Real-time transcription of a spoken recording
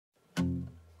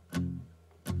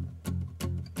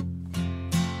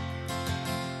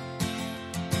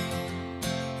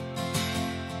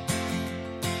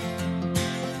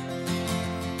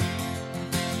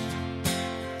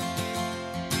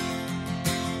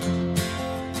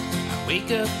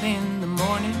wake up in the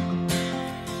morning,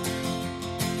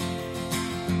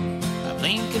 I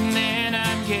blink and then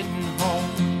I'm getting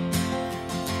home.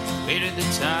 Where did the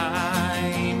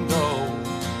time go?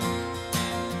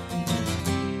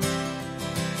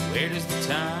 Where does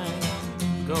the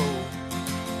time go?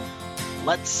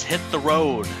 Let's Hit the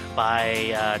Road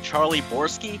by Charlie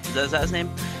Borski. Is that his name?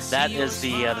 That is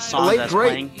the song late that's great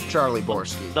playing. Charlie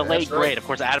Borski. The late right. great. Of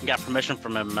course, Adam got permission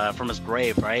from him from his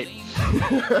grave, right?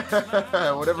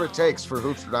 Whatever it takes for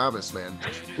Hoopstradamus, man.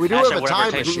 We do Hashtag have a whatever it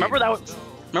time takes. machine.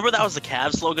 Remember that was the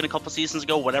Cavs slogan a couple seasons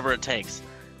ago. Whatever it takes.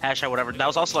 Hashtag whatever. That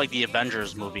was also like the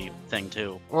Avengers movie thing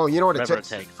too. Well, you know what Whatever it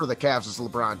takes it takes. for the Cavs is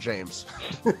LeBron James.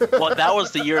 Well, that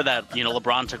was the year that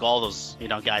LeBron took all those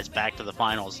guys back to the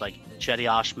finals, like Chetty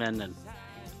Oshman and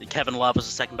Kevin Love was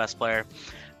the second best player.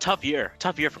 Tough year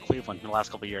for Cleveland in the last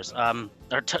couple of years.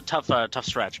 Tough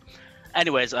stretch.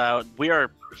 Anyways, we are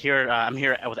here. I'm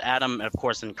here with Adam, and of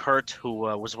course, and Kurt, who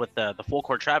was with the Full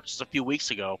Court Trap just a few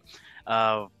weeks ago.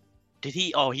 Did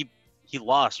he? Oh, he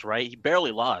lost, right? He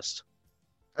barely lost.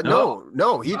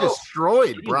 No, he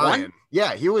destroyed He Brian. won?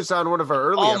 Yeah, he was on one of our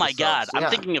early Oh my episodes. God! Yeah.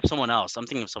 I'm thinking of someone else.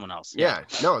 Yeah,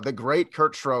 no, the great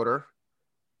Kurt Schroeder.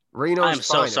 Reno's I'm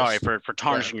so finest. sorry for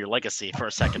tarnishing your legacy for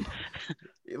a second.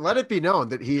 Let it be known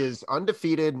that he is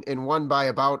undefeated and won by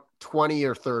about 20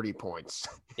 or 30 points.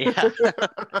 Yeah.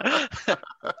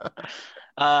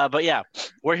 But yeah,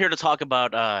 we're here to talk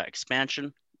about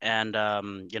expansion and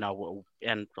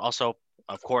and also,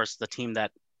 of course, the team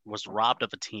that was robbed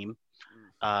of a team,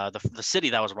 the city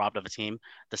that was robbed of a team,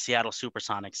 the Seattle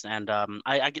Supersonics. And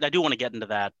I do want to get into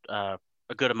that a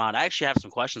good amount. I actually have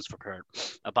some questions for Kurt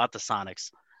about the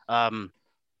Sonics. I'm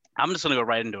just going to go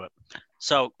right into it.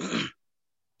 So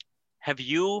have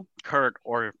you, Kurt,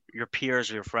 or your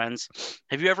peers or your friends,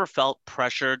 have you ever felt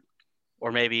pressured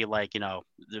or maybe like, it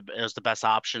was the best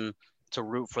option to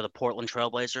root for the Portland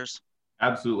Trailblazers?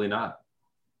 Absolutely not.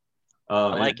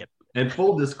 I like it. And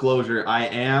full disclosure, I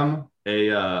am a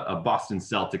Boston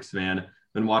Celtics fan.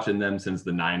 Been watching them since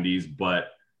the 90s, but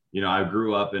I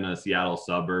grew up in a Seattle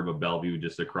suburb of Bellevue,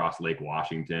 just across Lake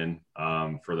Washington,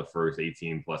 for the first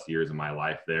 18 plus years of my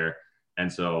life there.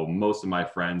 And so most of my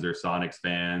friends are Sonics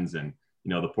fans, and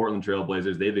the Portland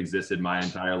Trailblazers, they've existed my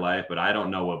entire life, but I don't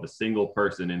know of a single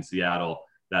person in Seattle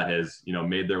that has,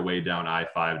 made their way down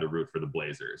I-5 to root for the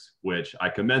Blazers, which I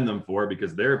commend them for,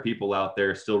 because there are people out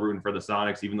there still rooting for the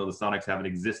Sonics, even though the Sonics haven't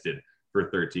existed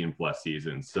for 13 plus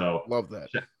seasons. So love that.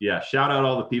 Yeah. Shout out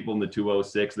all the people in the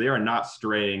 206. They are not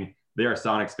straying. They are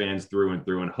Sonics fans through and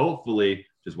through. And hopefully,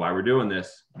 which is why we're doing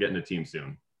this, getting a team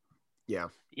soon. Yeah.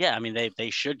 Yeah. I mean, they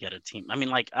should get a team. I mean,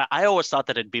 like I always thought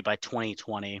that it'd be by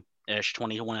 2020-ish,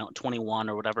 2021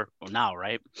 or whatever. Well, now,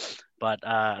 right? But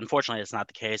unfortunately, it's not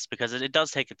the case, because it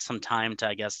does take some time to,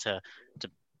 I guess, to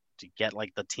get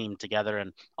like the team together.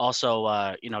 And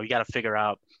also, you got to figure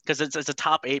out, because it's a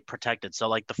top 8 protected. So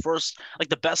like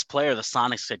the best player the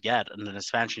Sonics could get in an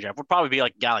expansion draft would probably be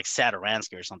like a guy like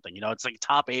Satoransky or something. It's like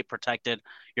top 8 protected,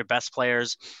 your best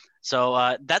players.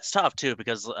 So that's tough too,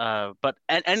 because but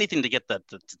anything to get the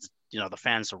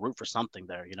fans to root for something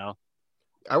there.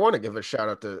 I want to give a shout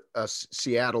out to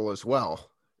Seattle as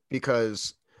well,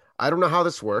 because I don't know how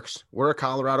this works. We're a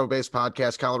Colorado-based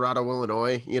podcast, Colorado,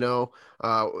 Illinois.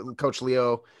 Coach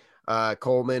Leo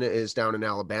Coleman is down in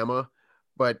Alabama.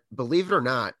 But believe it or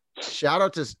not, shout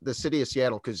out to the city of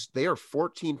Seattle, because they are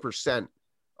 14%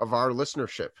 of our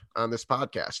listenership on this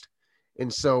podcast.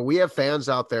 And so we have fans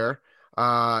out there.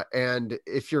 And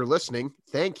if you're listening,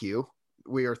 thank you.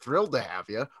 We are thrilled to have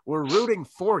you. We're rooting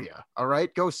for you. All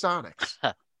right, go Sonics.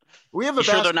 We have a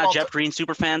sure they're not Jeff Green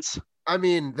super fans? I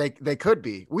mean, they could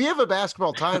be. We have a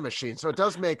basketball time machine, so it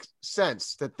does make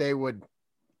sense that they would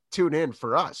tune in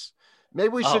for us. Maybe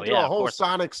we should do a whole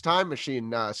Sonics time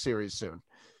machine series soon.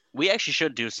 We actually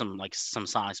should do some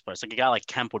Sonics players. Like a guy like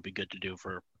Kemp would be good to do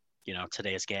for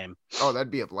today's game. Oh,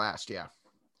 that'd be a blast. Yeah.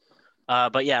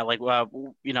 But yeah, like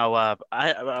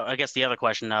I guess the other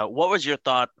question, what was your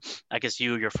thought? I guess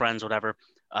your friends, whatever.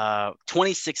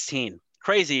 2016,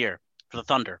 crazy year for the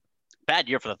Thunder. Bad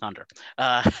year for the Thunder.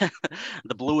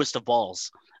 The bluest of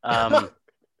balls.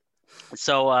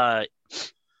 So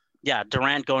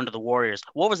Durant going to the Warriors.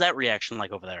 What was that reaction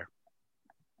like over there?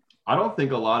 I don't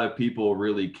think a lot of people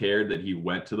really cared that he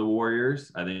went to the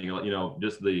Warriors. I think,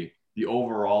 just the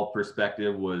overall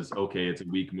perspective was, okay, it's a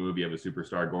weak move. You have a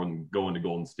superstar going to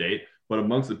Golden State. But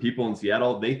amongst the people in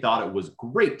Seattle, they thought it was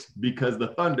great because the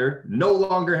Thunder no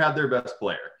longer had their best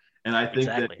player. And I think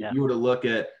that if you were to look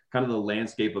at kind of the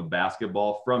landscape of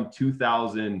basketball from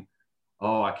 2000,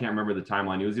 oh, I can't remember the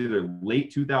timeline. It was either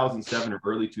late 2007 or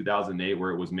early 2008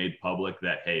 where it was made public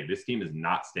that, hey, this team is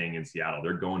not staying in Seattle.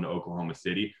 They're going to Oklahoma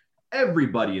City.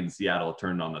 Everybody in Seattle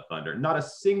turned on the Thunder. Not a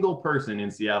single person in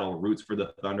Seattle roots for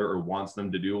the Thunder or wants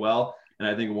them to do well. And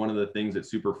I think one of the things that's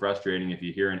super frustrating if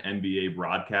you hear an NBA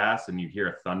broadcast and you hear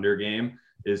a Thunder game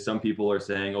is some people are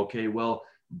saying, okay, well,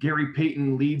 Gary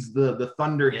Payton leads the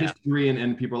Thunder history.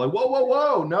 And people are like,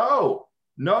 whoa,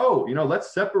 no,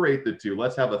 let's separate the two.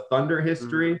 Let's have a Thunder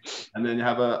history and then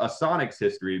have a Sonics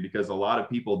history, because a lot of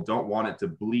people don't want it to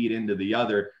bleed into the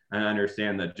other. And I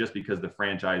understand that just because the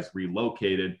franchise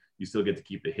relocated, you still get to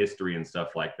keep the history and stuff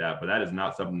like that. But that is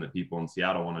not something that people in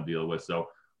Seattle want to deal with. So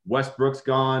Westbrook's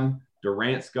gone,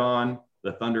 Durant's gone.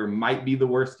 The Thunder might be the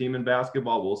worst team in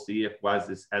basketball. We'll see if as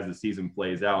the season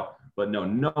plays out. But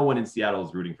no one in Seattle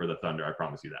is rooting for the Thunder. I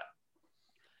promise you that.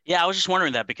 Yeah, I was just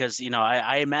wondering that because,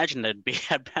 I imagine it'd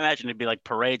be like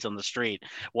parades on the street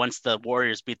once the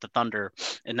Warriors beat the Thunder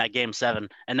in that game 7.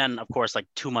 And then, of course, like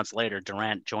 2 months later,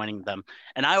 Durant joining them.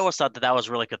 And I always thought that was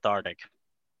really cathartic.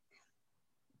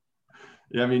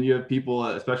 Yeah, I mean, you have people,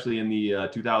 especially in the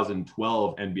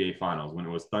 2012 NBA Finals when it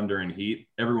was Thunder and Heat,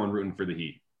 everyone rooting for the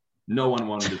Heat. No one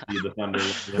wanted to see the Thunder.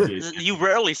 You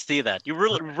rarely see that. You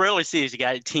really rarely see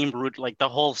a team root, like the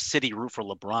whole city root for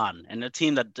LeBron, and a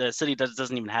team that the city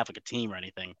doesn't even have like a team or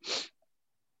anything.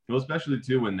 Well, especially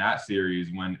too in that series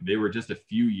when they were just a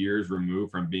few years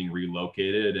removed from being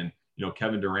relocated, and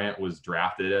Kevin Durant was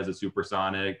drafted as a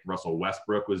Supersonic, Russell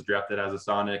Westbrook was drafted as a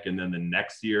Sonic, and then the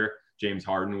next year James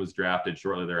Harden was drafted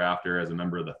shortly thereafter as a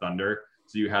member of the Thunder.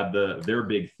 So you had their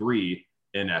big three,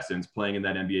 in essence, playing in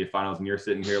that NBA Finals, and you're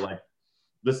sitting here like,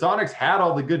 the Sonics had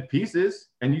all the good pieces,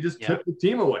 and you just took the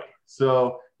team away.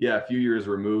 So yeah, a few years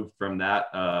removed from that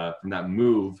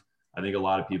move, I think a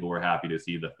lot of people were happy to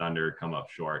see the Thunder come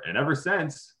up short. And ever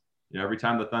since, every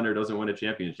time the Thunder doesn't win a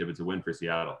championship, it's a win for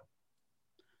Seattle.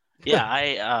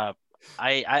 Yeah,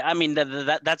 I mean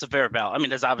that's a fair value. I mean,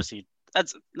 that's obviously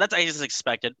that's I just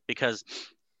expected because.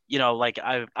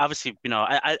 I obviously,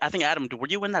 I think, Adam, were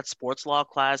you in that sports law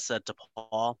class at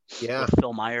DePaul? Yeah. With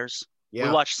Phil Myers? Yeah.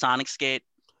 We watched Sonic Skate.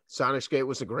 Sonic Skate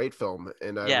was a great film,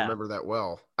 and I remember that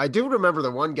well. I do remember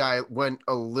the one guy went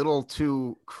a little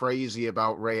too crazy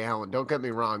about Ray Allen. Don't get me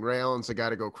wrong. Ray Allen's a guy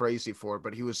to go crazy for,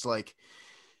 but he was like,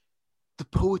 the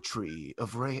poetry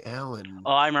of Ray Allen.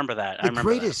 Oh, I remember that. The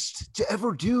greatest to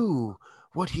ever do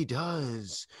what he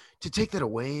does. To take that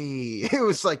away, it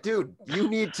was like, dude, you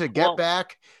need to get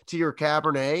back to your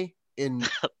Cabernet and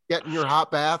get in your hot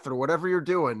bath or whatever you're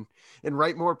doing and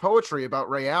write more poetry about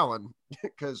Ray Allen,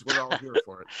 because we're all here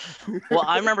for it. Well,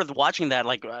 I remember watching that.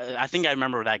 Like, I think I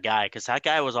remember that guy because that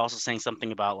guy was also saying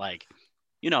something about like,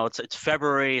 it's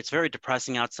February, it's very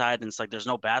depressing outside, and it's like there's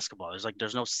no basketball.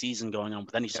 There's no season going on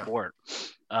with any sport.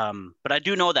 But I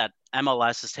do know that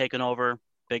MLS has taken over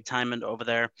big time over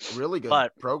there. Really good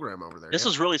program over there. This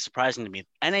was really surprising to me.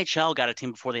 NHL got a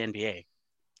team before the NBA.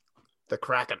 The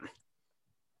Kraken.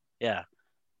 Yeah.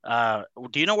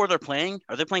 Do you know where they're playing?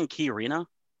 Are they playing Key Arena?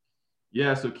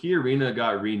 Yeah, so Key Arena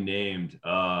got renamed.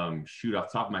 Off the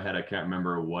top of my head, I can't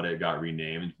remember what it got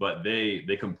renamed, but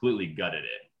they completely gutted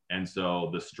it. And so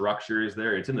the structure is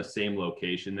there. It's in the same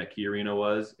location that Key Arena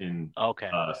was in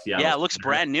Seattle. Yeah, it looks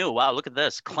brand new. Wow, look at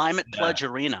this. Climate Pledge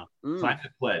Arena.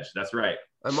 Climate Pledge, that's right.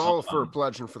 I'm all for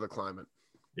pledging for the climate.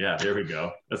 Yeah, there we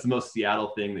go. That's the most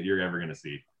Seattle thing that you're ever going to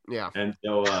see. Yeah. And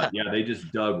so, they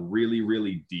just dug really,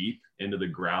 really deep into the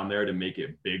ground there to make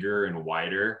it bigger and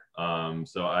wider.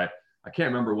 So I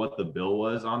can't remember what the bill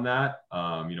was on that.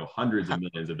 Hundreds of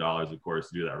millions of dollars, of course,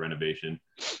 to do that renovation.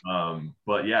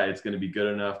 But yeah, it's going to be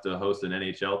good enough to host an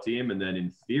NHL team. And then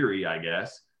in theory, I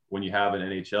guess, when you have an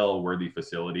NHL worthy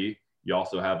facility, you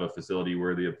also have a facility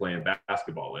worthy of playing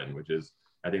basketball in, which is,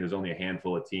 I think there's only a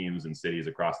handful of teams and cities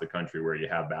across the country where you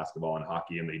have basketball and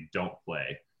hockey and they don't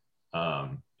play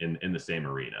in the same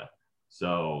arena.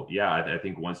 So yeah, I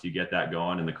think once you get that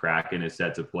going, and the Kraken is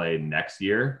set to play next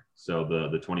year. So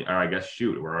the 20, or I guess,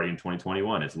 we're already in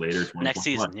 2021. It's later. Next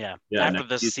season. Yeah. After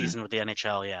this season with the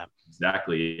NHL. Yeah.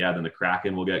 Exactly. Yeah. Then the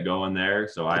Kraken will get going there.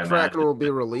 So the Kraken will be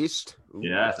released.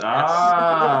 Yes.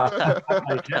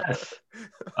 Yes.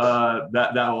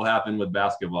 That will happen with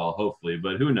basketball, hopefully,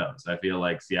 but who knows? I feel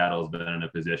like Seattle's been in a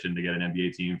position to get an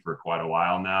NBA team for quite a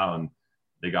while now, and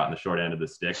they got in the short end of the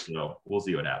stick. So we'll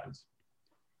see what happens.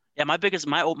 Yeah, my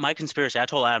conspiracy, I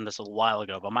told Adam this a while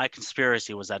ago, but my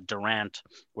conspiracy was that Durant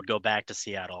would go back to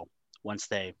Seattle once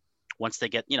they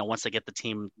get the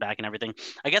team back and everything.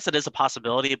 I guess it is a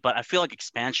possibility, but I feel like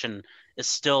expansion is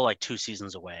still like 2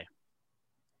 seasons away.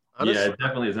 Honestly, it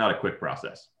definitely is not a quick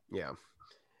process. Yeah.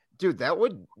 Dude, that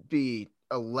would be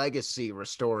a legacy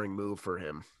restoring move for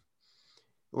him.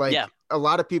 Like Yeah. a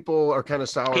lot of people are kind of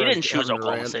sour. He on didn't choose Kevin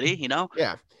Oklahoma Durant. City, you know?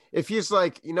 Yeah. If he's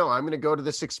like, I'm going to go to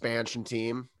this expansion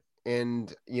team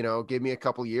and, give me a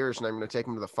couple years and I'm going to take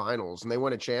them to the finals and they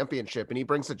win a championship and he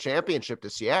brings the championship to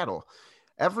Seattle,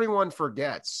 everyone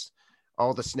forgets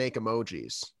all the snake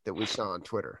emojis that we saw on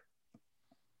Twitter.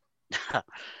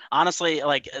 Honestly,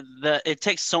 like it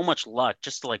takes so much luck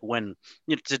just to like win,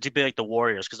 to be like the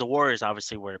Warriors, because the Warriors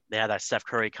obviously they had that Steph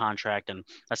Curry contract, and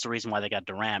that's the reason why they got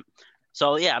Durant.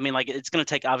 So yeah, I mean, like it's gonna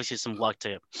take obviously some luck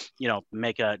to,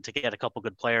 to get a couple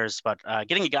good players, but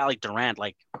getting a guy like Durant,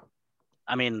 like,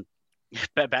 I mean,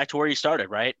 back to where you started,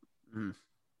 right? Mm.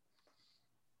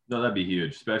 No, that'd be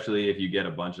huge, especially if you get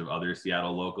a bunch of other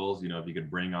Seattle locals. If you could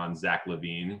bring on Zach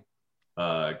LaVine,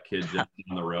 kid just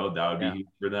on the road, that would be huge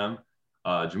for them.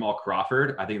 Jamal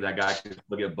Crawford, I think that guy could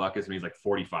look at buckets when he's like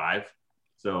 45.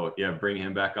 So yeah, bring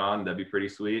him back on. That'd be pretty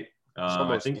sweet.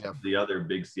 I think the other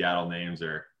big Seattle names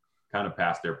are kind of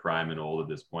past their prime and old at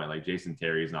this point. Like Jason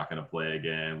Terry's not going to play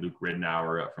again. Luke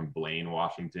Ridnour up from Blaine,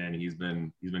 Washington. He's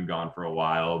been gone for a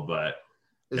while, but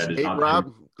has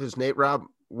Nate Robb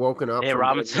woken up from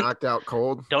Robinson, knocked out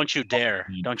cold? Don't you dare.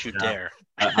 Don't you dare.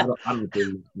 I don't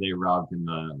think Nate Robb can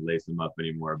lace him up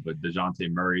anymore, but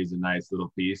DeJounte Murray's a nice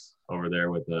little piece over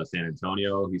there with San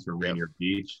Antonio. He's from Rainier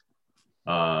Beach.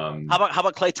 How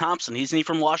about Klay Thompson? Isn't he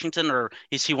from Washington, or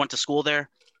he went to school there?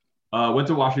 Went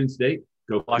to Washington State.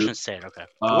 Washington State, okay.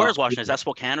 Where is Washington? Is that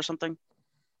Spokane or something?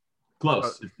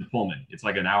 Close. It's the Pullman. It's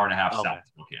like an hour and a half south of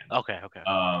Spokane. Okay.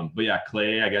 But yeah,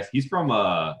 Klay, I guess he's from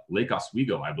Lake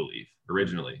Oswego, I believe,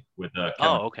 originally with Kevin.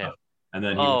 Okay. And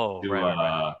then he went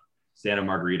to Santa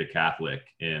Margarita Catholic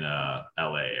in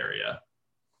LA area.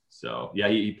 So yeah,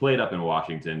 he played up in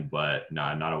Washington, but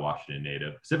not a Washington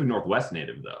native. Pacific Northwest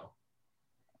native though.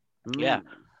 Yeah.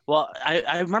 Well,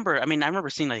 I remember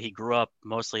seeing that he grew up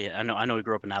mostly. I know he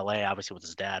grew up in LA, obviously with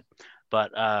his dad,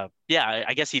 but yeah,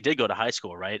 I guess he did go to high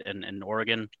school, right, in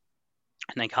Oregon,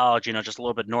 and then college, just a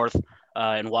little bit north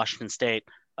in Washington State.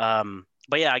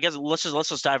 But yeah, I guess let's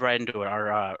just dive right into it.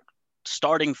 Our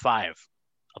starting five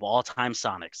of all time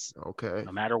Sonics. Okay.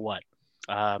 No matter what.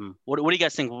 What do you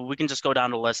guys think? We can just go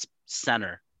down the list.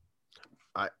 Center.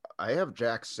 I have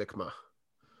Jack Sikma.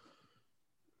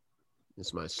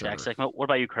 It's my center. Jack Sikma. What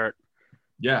about you, Kurt?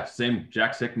 Yeah, same.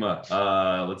 Jack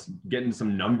Sikma. Let's get into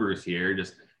some numbers here.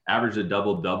 Just averaged a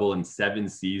double-double in 7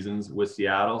 seasons with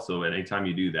Seattle. So anytime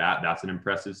you do that, that's an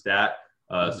impressive stat.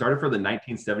 Started for the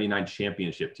 1979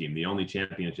 championship team, the only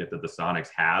championship that the Sonics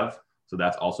have. So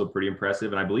that's also pretty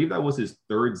impressive. And I believe that was his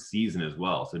 3rd season as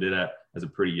well. So did that as a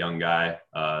pretty young guy,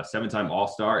 7-time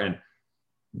All-Star. And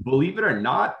believe it or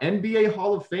not, NBA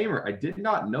Hall of Famer. I did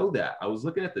not know that. I was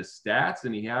looking at the stats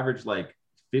and he averaged like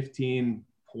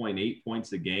 15.8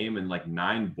 points a game and like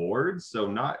 9 boards. So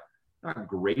not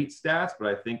great stats, but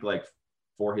I think like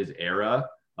for his era,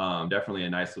 definitely a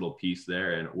nice little piece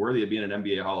there and worthy of being an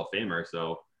NBA Hall of Famer.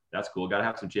 So that's cool. Got to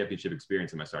have some championship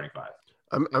experience in my starting 5.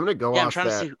 I'm going to go off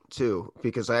that too,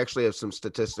 because I actually have some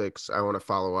statistics I want to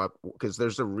follow up, because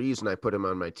there's a reason I put him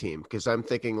on my team, because I'm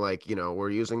thinking like, we're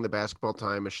using the basketball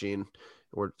time machine.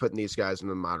 We're putting these guys in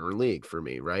the modern league for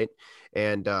me. Right.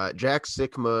 And Jack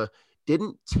Sikma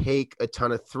didn't take a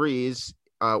ton of threes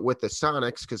with the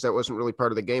Sonics, because that wasn't really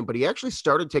part of the game, but he actually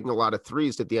started taking a lot of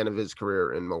threes at the end of his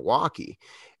career in Milwaukee,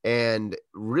 and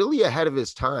really ahead of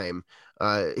his time.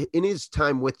 In his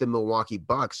time with the Milwaukee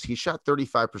Bucks, he shot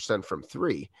 35% from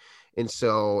 3. And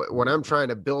so when I'm trying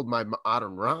to build my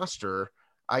modern roster,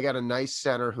 I got a nice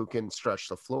center who can stretch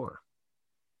the floor.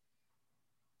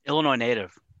 Illinois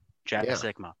native, Jack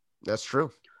Sikma. That's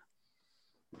true.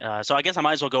 So I guess I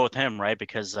might as well go with him, right?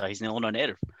 Because he's an Illinois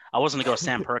native. I wasn't going to go with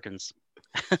Sam Perkins.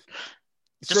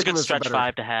 Just a good stretch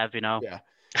 5 to have, Yeah.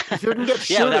 If you can get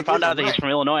yeah, when I found out that he's from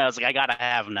Illinois, I was like, I got to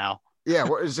have him now. Yeah.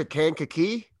 What is it,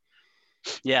 Kankakee?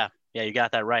 Yeah, you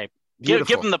got that right. Give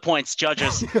them the points,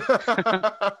 judges.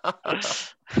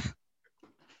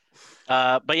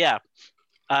 But yeah,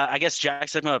 I guess Jack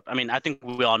Sikma, I mean, I think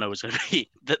we all know who's going to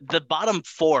be. The bottom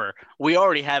 4, we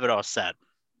already have it all set.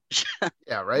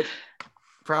 Yeah, right?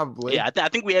 Probably. Yeah, I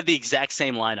think we have the exact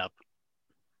same lineup.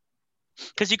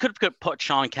 Because you could put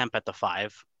Sean Kemp at the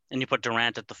 5, and you put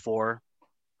Durant at the 4.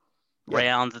 Ray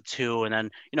Allen the 2, and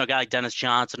then a guy like Dennis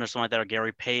Johnson or something like that, or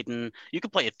Gary Payton. You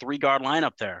could play a 3-guard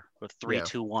lineup there with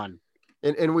 3-2-1.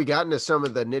 And we got into some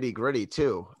of the nitty gritty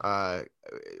too.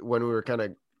 When we were kind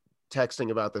of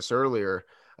texting about this earlier,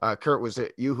 Kurt, was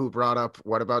it you who brought up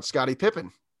what about Scottie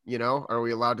Pippen? Are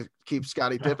we allowed to keep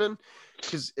Scottie Pippen?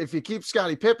 Because if you keep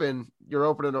Scottie Pippen, you're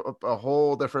opening up a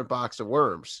whole different box of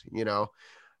worms.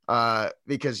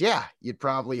 Because you'd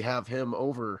probably have him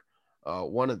over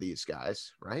one of these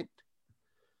guys, right?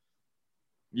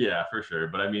 Yeah, for sure.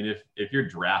 But I mean, if you're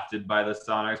drafted by the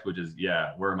Sonics, which is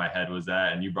where my head was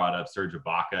at, and you brought up Serge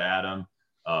Ibaka, Adam,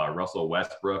 Russell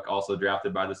Westbrook also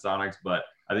drafted by the Sonics, but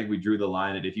I think we drew the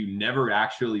line that if you never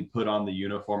actually put on the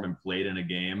uniform and played in a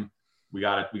game, we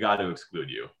got to exclude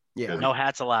you. Yeah, no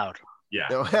hats allowed. Yeah,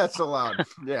 no hats allowed.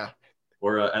 Yeah,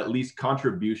 or at least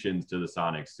contributions to the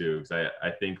Sonics too, because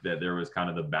I think that there was kind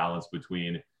of the balance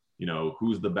between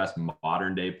who's the best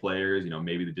modern day players.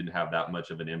 Maybe they didn't have that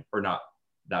much of or not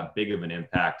that big of an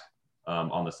impact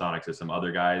on the Sonics as some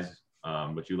other guys.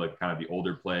 But you like kind of the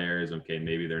older players. Okay,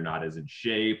 maybe they're not as in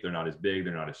shape, they're not as big,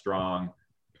 they're not as strong.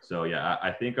 So yeah,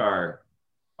 I think our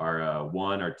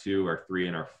 1, our 2, our 3,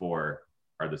 and our 4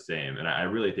 are the same, and I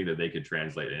really think that they could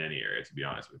translate in any area. To be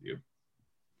honest with you.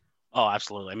 Oh,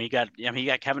 absolutely. I mean, you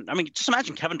got Kevin. I mean, just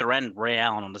imagine Kevin Durant and Ray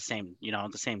Allen on the same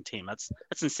team. That's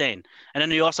insane. And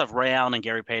then you also have Ray Allen and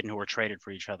Gary Payton who were traded for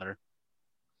each other.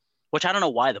 Which I don't know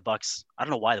why the Bucks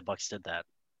did that.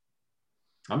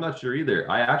 I'm not sure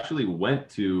either. I actually went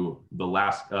to the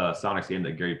last Sonics game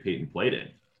that Gary Payton played in,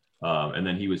 and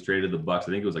then he was traded to the Bucks.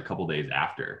 I think it was a couple days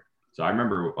after. So I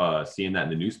remember seeing that in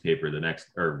the newspaper the next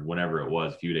or whenever it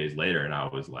was, a few days later, and I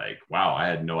was like, "Wow, I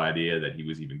had no idea that he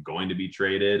was even going to be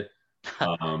traded."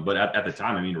 But at the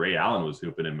time, I mean, Ray Allen was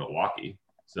hooping in Milwaukee.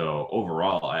 So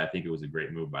overall, I think it was a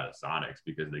great move by the Sonics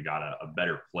because they got a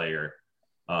better player.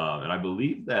 And I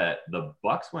believe that the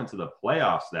Bucks went to the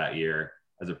playoffs that year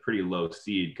as a pretty low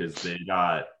seed because they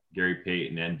got Gary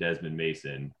Payton and Desmond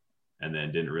Mason, and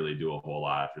then didn't really do a whole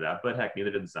lot after that. But heck, neither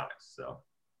did the Sonics. So.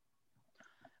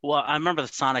 Well, I remember the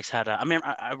Sonics had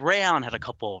Ray Allen had a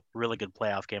couple really good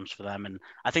playoff games for them, and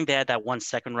I think they had that 1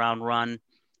 second round run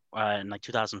in like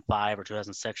 2005 or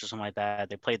 2006 or something like that.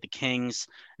 They played the Kings,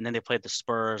 and then they played the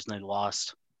Spurs, and they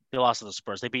lost. They lost to the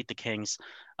Spurs. They beat the Kings.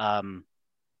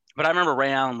 But I remember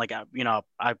Ray Allen,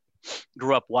 I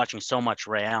grew up watching so much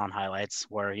Ray Allen highlights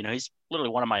where, he's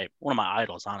literally one of my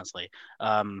idols, honestly.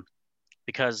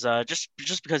 Because just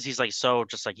because he's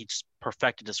he just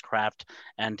perfected his craft,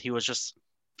 and he was just,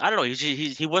 I don't know,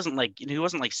 he wasn't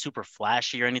like super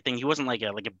flashy or anything. He wasn't like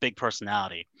a big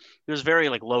personality. He was very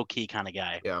low key kind of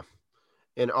guy. Yeah.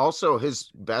 And also his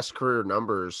best career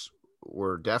numbers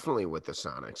were definitely with the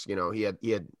Sonics.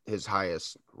 He had his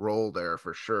highest role there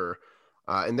for sure.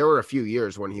 And there were a few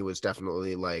years when he was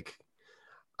definitely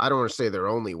I don't want to say their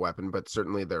only weapon, but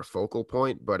certainly their focal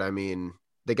point. But I mean,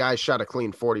 the guy shot a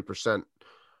clean 40%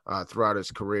 throughout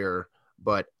his career,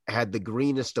 but had the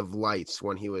greenest of lights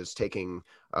when he was taking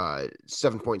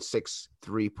 7.6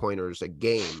 3-pointers a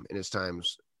game in his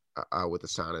times with the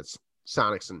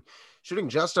Sonics and shooting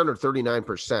just under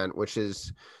 39%, which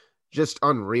is just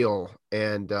unreal.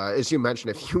 And as you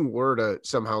mentioned, if you were to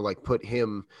somehow put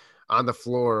him on the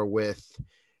floor with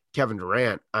Kevin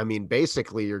Durant, I mean,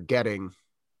 basically you're getting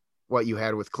what you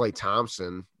had with Klay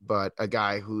Thompson, but a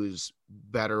guy who's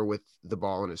better with the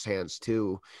ball in his hands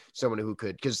too. Someone who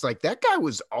could, because that guy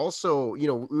was also, we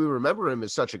remember him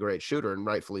as such a great shooter, and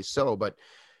rightfully so, but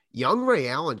young Ray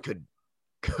Allen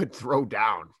could throw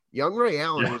down. Young Ray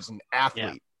Allen was an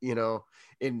athlete,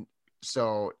 and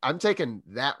so I'm taking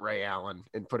that Ray Allen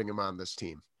and putting him on this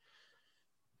team.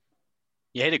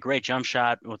 Yeah, he had a great jump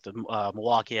shot with the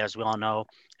Milwaukee, as we all know.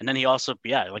 And then he also,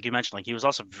 like you mentioned, he was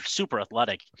also super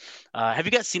athletic. Have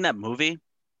you guys seen that movie?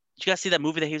 Did you guys see that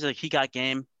movie that he was He Got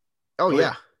Game? Oh,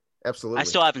 yeah, absolutely. I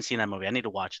still haven't seen that movie. I need to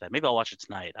watch that. Maybe I'll watch it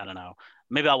tonight. I don't know.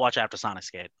 Maybe I'll watch it after Sonic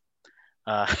Skate.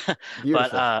 But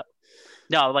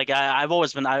no, I've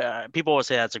always been, people always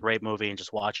say that's a great movie and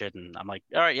just watch it. And I'm like,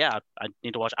 all right, yeah, I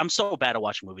need to watch it. I'm so bad at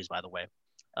watching movies, by the way.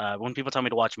 When people tell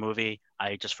me to watch a movie,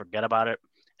 I just forget about it.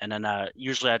 And then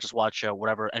usually I just watch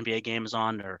whatever NBA game is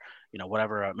on, or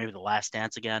whatever, maybe The Last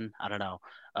Dance again. I don't know.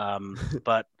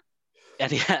 But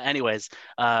anyways,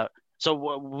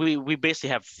 so we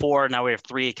basically have 4 now. We have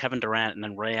 3: Kevin Durant and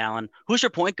then Ray Allen. Who's your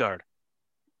point guard?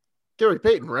 Gary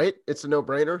Payton, right? It's a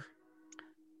no-brainer.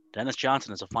 Dennis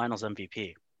Johnson is a Finals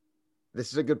MVP.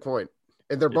 This is a good point,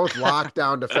 and they're both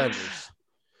lockdown defenders.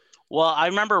 Well, I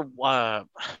remember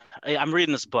I'm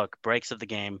reading this book, Breaks of the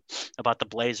Game, about the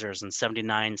Blazers in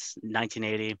 79,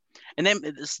 1980. And then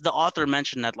the author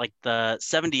mentioned that the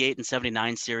 78 and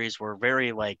 79 series were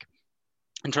very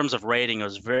in terms of rating, it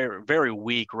was very, very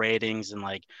weak ratings. And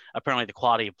apparently the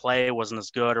quality of play wasn't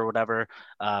as good or whatever.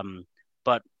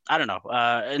 But I don't know.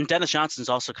 And Dennis Johnson's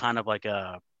also kind of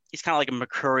he's kind of a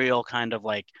mercurial kind of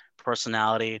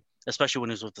personality, especially when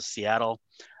he was with the Seattle.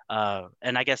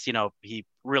 And I guess, he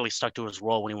really stuck to his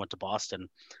role when he went to Boston.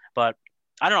 But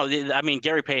I don't know. I mean,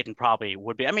 Gary Payton probably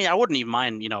would be. I mean, I wouldn't even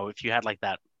mind, if you had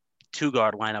that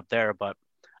 2-guard lineup there. But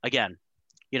again,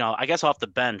 I guess off the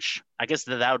bench, I guess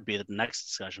that would be the next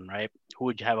discussion, right? Who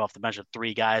would you have off the bench of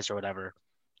 3 guys or whatever?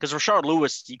 Because Rashard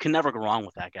Lewis, you can never go wrong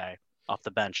with that guy off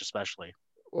the bench, especially.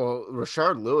 Well,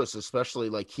 Rashard Lewis, especially,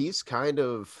 like, he's kind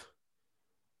of,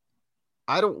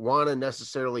 I don't want to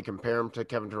necessarily compare him to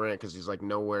Kevin Durant because he's like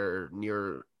nowhere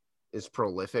near as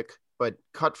prolific, but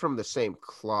cut from the same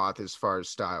cloth as far as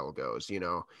style goes,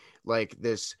 like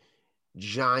this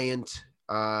giant,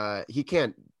 he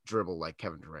can't dribble like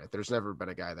Kevin Durant. There's never been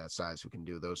a guy that size who can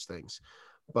do those things,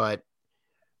 but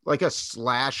like a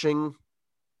slashing,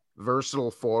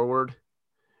 versatile forward.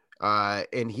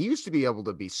 And he used to be able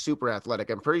to be super athletic.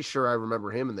 I'm pretty sure I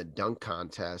remember him in the dunk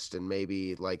contest in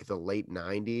maybe like the late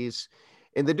 90s.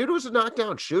 And the dude was a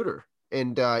knockdown shooter.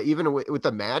 And even with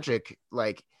the Magic,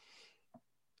 like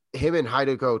him and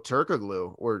Hajduk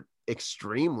Turkoglu were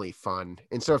extremely fun.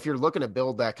 And so if you're looking to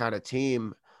build that kind of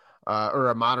team, or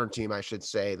a modern team, I should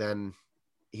say, then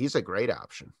he's a great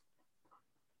option.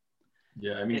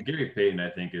 Yeah, I mean, Gary Payton, I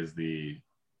think,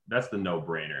 that's the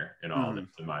no-brainer in all this,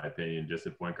 in my opinion, just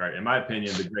a point guard. In my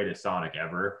opinion, the greatest Sonic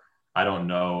ever. I don't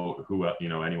know who,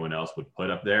 anyone else would put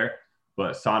up there,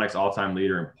 but Sonic's all-time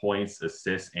leader in points,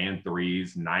 assists, and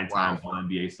threes, 9-time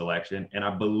All-NBA selection. And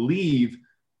I believe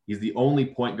he's the only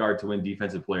point guard to win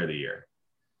Defensive Player of the Year.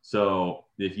 So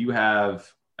if you have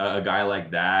a guy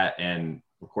like that, and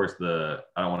of course I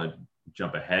don't want to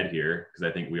jump ahead here because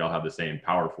I think we all have the same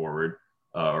power forward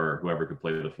or whoever could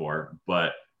play the 4,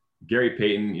 but Gary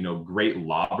Payton, great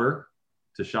lobber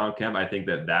to Sean Kemp. I think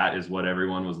that is what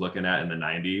everyone was looking at in the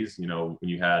 90s. When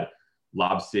you had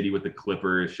Lob City with the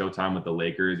Clippers, Showtime with the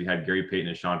Lakers, you had Gary Payton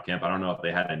and Sean Kemp. I don't know if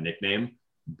they had a nickname,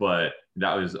 but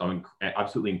that was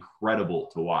absolutely incredible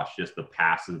to watch, just the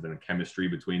passes and the chemistry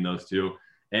between those two.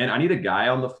 And I need a guy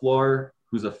on the floor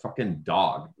who's a fucking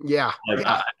dog. Yeah.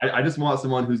 I just want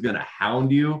someone who's going to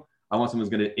hound you. I want someone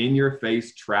who's going to in your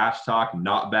face trash talk,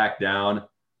 not back down.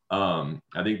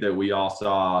 I think that we all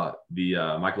saw the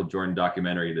Michael Jordan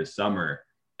documentary this summer,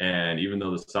 and even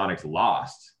though the Sonics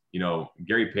lost,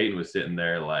 Gary Payton was sitting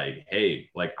there like, hey,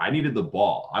 like I needed the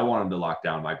ball. I wanted to lock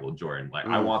down Michael Jordan. Like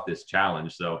I want this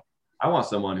challenge. So I want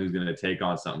someone who's going to take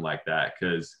on something like that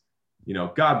because,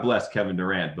 God bless Kevin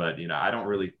Durant, but, I don't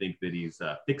really think that he's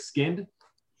thick-skinned.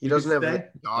 He doesn't have the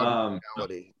dog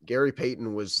mentality. Gary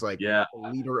Payton was like the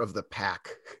leader of the pack.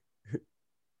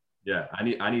 Yeah,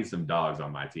 I need some dogs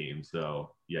on my team.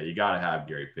 So yeah, you got to have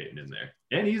Gary Payton in there,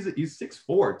 and he's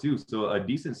 6'4" too, so a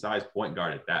decent sized point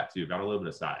guard at that too. Got a little bit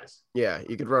of size. Yeah,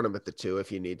 you could run him at the 2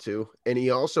 if you need to. And he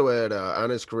also had on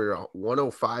his career a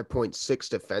 105.6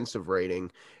 defensive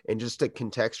rating, and just to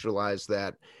contextualize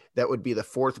that would be the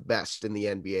 4th best in the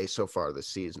NBA so far this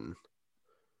season.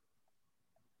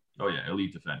 Oh yeah,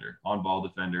 elite defender, on ball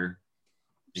defender,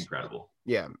 incredible.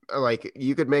 Yeah, like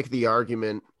you could make the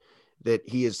argument that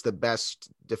he is the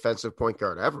best defensive point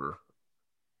guard ever.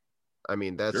 I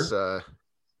mean, that's sure.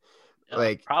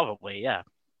 Like probably, yeah.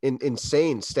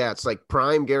 Insane stats, like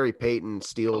prime Gary Payton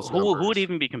steals. Who would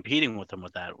even be competing with him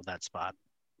with that spot?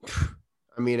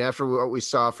 I mean, after what we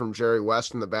saw from Jerry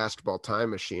West in the Basketball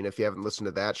Time Machine, if you haven't listened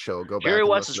to that show, go back. Jerry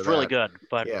West is really good,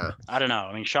 but yeah, I don't know.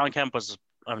 I mean, Sean Kemp was.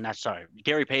 I'm not sorry.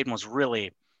 Gary Payton was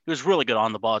really good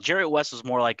on the ball. Jerry West was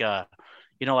more like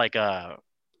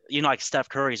like Steph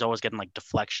Curry's always getting like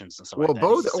deflections and stuff like that.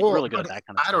 Both He's really good at that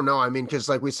kind of stuff. I don't know. I mean, because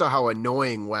like we saw how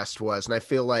annoying West was, and I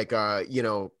feel like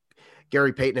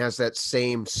Gary Payton has that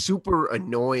same super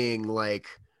annoying, like,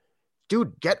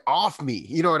 dude, get off me.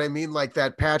 You know what I mean? Like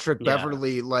that Patrick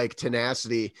Beverly like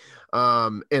tenacity.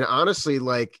 And honestly,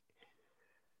 like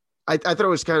I thought it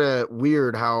was kind of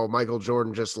weird how Michael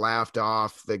Jordan just laughed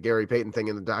off the Gary Payton thing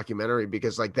in the documentary,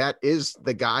 because like that is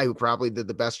the guy who probably did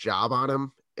the best job on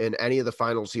him in any of the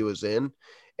finals he was in.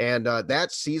 And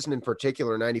that season in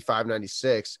particular,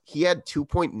 95-96, he had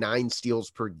 2.9 steals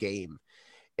per game.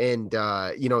 And,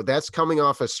 that's coming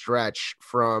off a stretch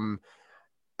from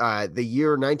the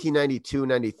year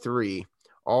 1992-93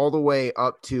 all the way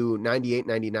up to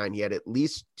 98-99. He had at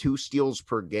least 2 steals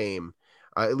per game.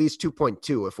 At least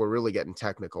 2.2 if we're really getting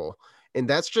technical. And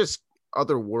that's just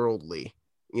otherworldly,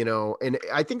 and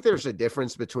I think there's a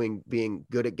difference between being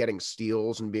good at getting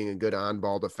steals and being a good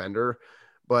on-ball defender,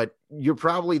 but you're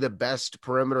probably the best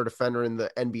perimeter defender in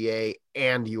the NBA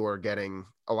and you are getting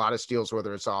a lot of steals,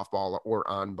 whether it's off ball or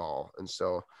on ball. And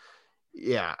so,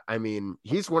 yeah, I mean,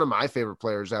 he's one of my favorite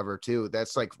players ever too.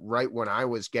 That's like right when I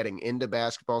was getting into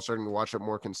basketball, starting to watch it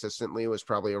more consistently, was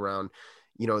probably around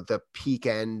the peak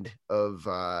end of,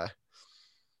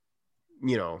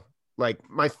 like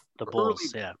the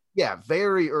Bulls,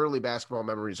 very early basketball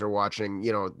memories are watching,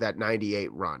 that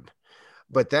 98 run.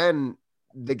 But then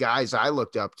the guys I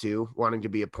looked up to wanting to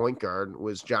be a point guard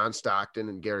was John Stockton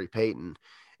and Gary Payton.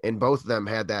 And both of them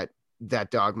had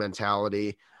that dog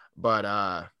mentality.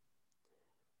 But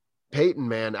Payton,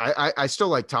 man, I still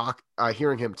like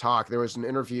hearing him talk. There was an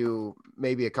interview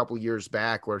maybe a couple years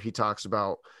back where he talks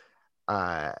about,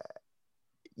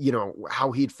 you know,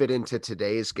 how he'd fit into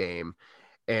today's game.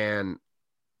 And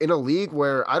in a league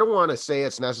where I don't want to say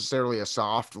it's necessarily a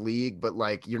soft league, but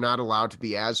like you're not allowed to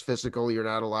be as physical. You're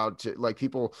not allowed to, like,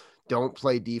 people don't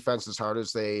play defense as hard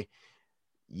as they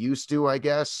used to, I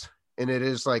guess. And it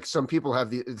is like some people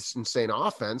have this insane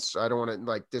offense. I don't want to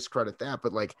like discredit that,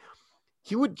 but like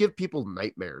he would give people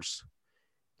nightmares.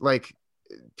 Like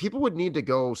people would need to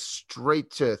go straight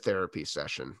to a therapy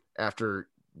session after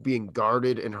being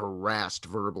guarded and harassed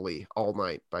verbally all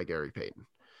night by Gary Payton.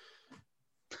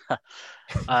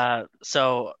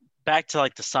 So back to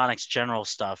like the Sonics general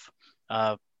stuff.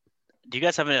 Do you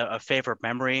guys have a favorite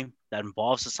memory that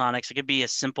involves the Sonics? It could be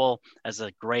as simple as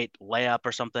a great layup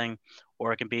or something,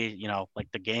 or it can be, you know,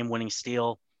 like the game-winning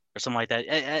steal or something like that.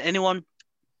 Anyone?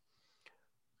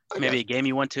 Maybe a game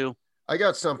you went to? I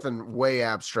got something way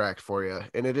abstract for you,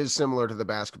 and it is similar to the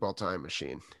basketball time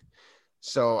machine.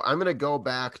 So I'm going to go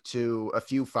back to a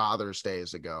few Father's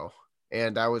Days ago.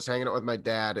 And I was hanging out with my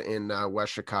dad in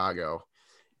West Chicago,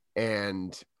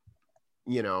 and,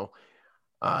 you know,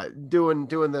 doing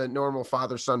the normal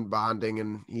father-son bonding,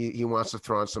 and he wants to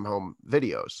throw on some home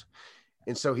videos.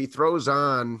 And so he throws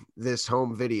on this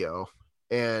home video,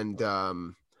 and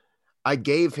I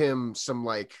gave him some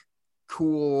like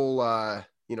cool,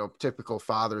 you know, typical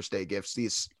Father's Day gifts,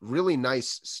 these really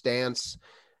nice Stance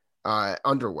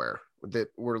underwear that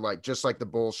were like just like the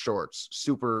Bulls shorts,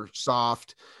 super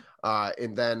soft.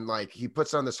 And then like he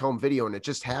puts on this home video, and it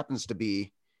just happens to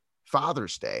be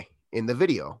Father's Day in the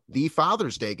video, the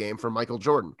Father's Day game for Michael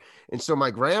Jordan. And so my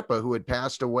grandpa, who had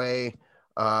passed away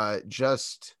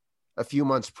just a few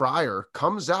months prior,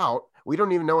 comes out. We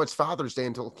don't even know it's Father's Day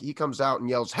until he comes out and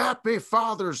yells, "Happy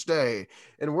Father's Day."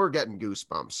 And we're getting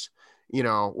goosebumps. You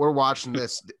know, we're watching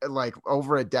this like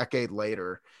over a decade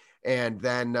later. And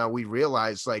then we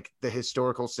realize like the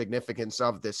historical significance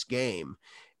of this game.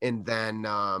 And then,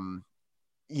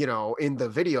 you know, in the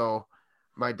video,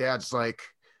 my dad's like,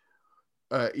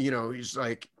 you know, he's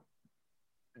like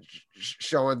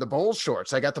showing the Bulls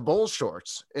shorts. I got the Bulls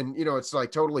shorts. And, you know, it's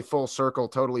like totally full circle,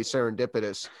 totally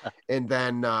serendipitous. And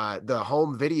then the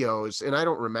home videos, and I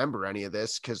don't remember any of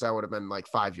this because I would have been like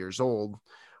 5 years old,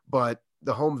 but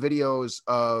the home videos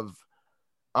of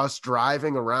us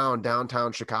driving around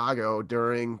downtown Chicago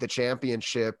during the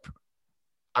championship.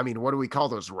 I mean, what do we call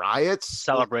those, riots?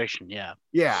 Celebration, yeah.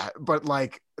 Yeah, but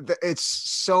like it's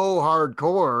so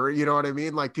hardcore, you know what I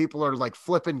mean? Like people are like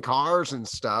flipping cars and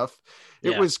stuff.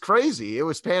 It was crazy. It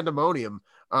was pandemonium.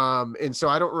 And so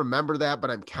I don't remember that, but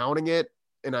I'm counting it,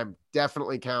 and I'm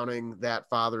definitely counting that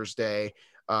Father's Day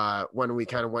when we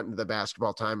kind of went into the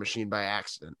basketball time machine by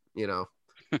accident, you know.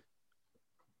 I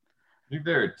think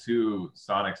there are two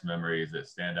Sonics memories that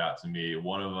stand out to me.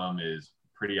 One of them is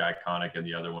pretty iconic, and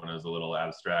the other one is a little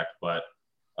abstract, but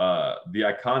the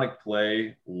iconic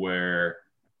play where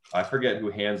I forget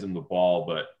who hands him the ball,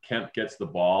 but Kemp gets the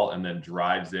ball and then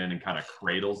drives in and kind of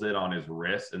cradles it on his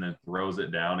wrist and then throws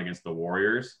it down against the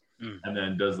Warriors and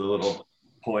then does the little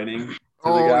pointing to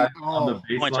the guy on the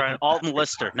baseline. Right. Alton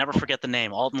Lister. Never forget the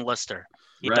name. Alton Lister.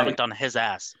 He dunked on his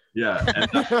ass. Yeah, and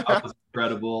that was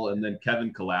incredible. And then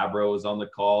Kevin Calabro was on the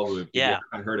call. Who, if you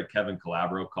haven't heard a Kevin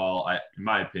Calabro call, in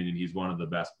my opinion, he's one of the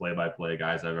best play-by-play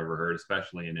guys I've ever heard,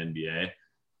 especially in NBA.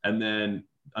 And then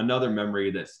another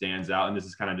memory that stands out, and this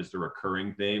is kind of just a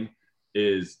recurring theme,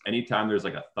 is anytime there's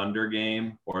like a Thunder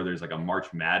game or there's like a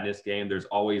March Madness game, there's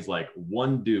always like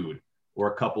one dude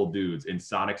or a couple dudes in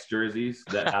Sonics jerseys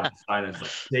that have a sign that's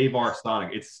like "Save our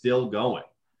Sonic." It's still going.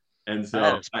 And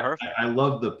so I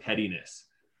love the pettiness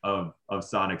of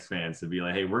Sonics fans to be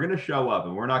like, hey, we're going to show up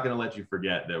and we're not going to let you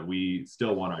forget that we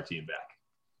still want our team back.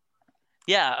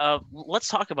 Yeah. Let's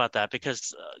talk about that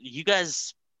because you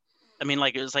guys, I mean,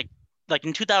 like it was like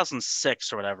in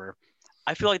 2006 or whatever,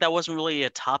 I feel like that wasn't really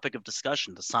a topic of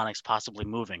discussion, the Sonics possibly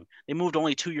moving. They moved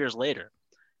only 2 years later.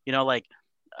 You know, like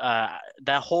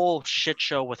that whole shit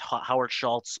show with Howard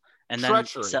Schultz and then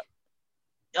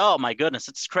oh my goodness,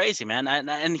 it's crazy, man.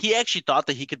 And he actually thought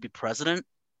that he could be president.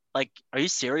 Like, are you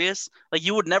serious? Like,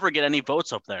 you would never get any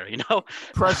votes up there, you know?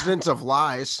 President of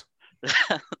lies.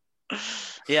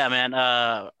 Yeah, man.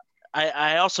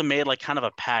 I also made like kind of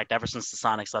a pact ever since the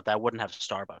Sonics left that I wouldn't have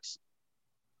Starbucks.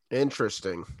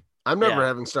 Interesting. I'm never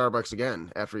having Starbucks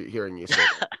again after hearing you say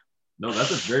that. No,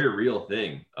 that's a very real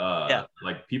thing.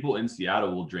 Like people in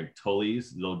Seattle will drink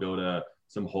Tully's. They'll go to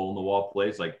some hole in the wall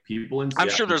plays. Like people in I'm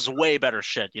sure there's way better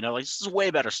shit, like this is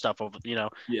way better stuff over, Yeah,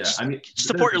 just I mean,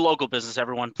 support your local business,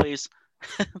 everyone, please.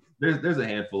 there's a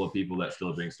handful of people that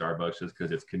still drink Starbucks just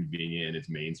because it's convenient and it's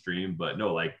mainstream, but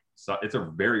no, like it's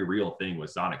a very real thing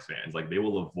with Sonics fans. Like they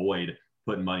will avoid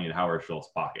putting money in Howard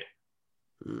Schultz's pocket.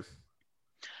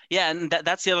 Yeah, and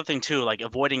that's the other thing too, like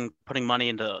avoiding putting money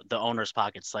into the owner's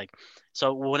pockets. Like,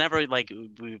 so whenever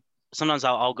sometimes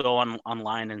I'll go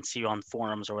online and see on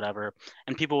forums or whatever,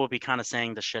 and people will be kind of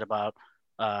saying the shit about,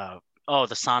 oh,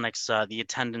 the Sonics, the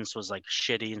attendance was like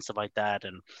shitty and stuff like that,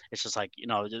 and it's just like,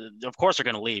 of course they're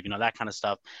gonna leave, that kind of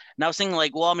stuff. And I was thinking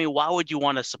like, well, I mean, why would you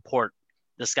want to support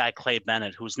this guy Clay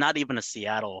Bennett, who's not even a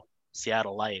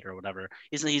Seattleite or whatever?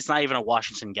 He's not even a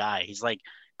Washington guy. He's like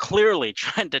clearly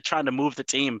trying to move the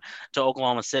team to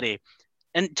Oklahoma City.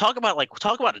 And talk about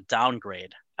a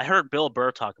downgrade. I heard Bill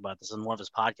Burr talk about this in one of his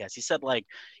podcasts. He said, like,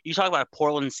 you talk about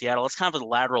Portland and Seattle, it's kind of a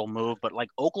lateral move, but like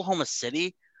Oklahoma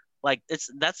City, like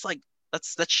that's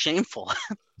shameful.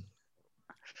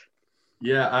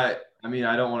 Yeah, I mean,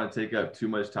 I don't want to take up too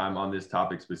much time on this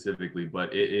topic specifically,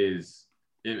 but it is,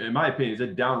 in my opinion, it's a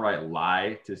downright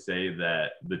lie to say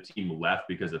that the team left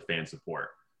because of fan support.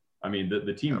 I mean,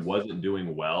 the team wasn't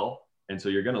doing well, and so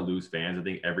you're going to lose fans. I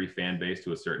think every fan base,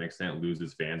 to a certain extent,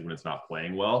 loses fans when it's not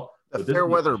playing well. The fair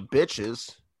weather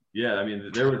bitches. Yeah, I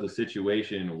mean, there was a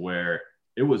situation where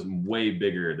it was way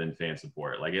bigger than fan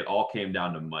support. Like, it all came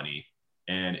down to money,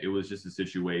 and it was just a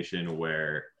situation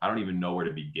where I don't even know where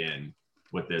to begin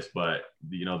with this, but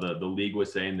the league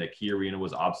was saying that Key Arena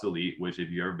was obsolete, which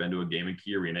if you've ever been to a game in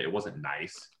Key Arena, it wasn't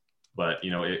nice, but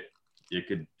it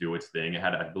could do its thing. It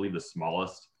had, I believe, the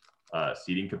smallest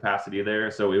seating capacity there.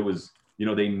 So it was,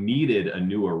 they needed a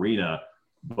new arena,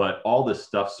 but all the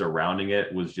stuff surrounding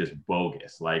it was just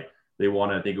bogus. Like they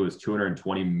wanted, I think it was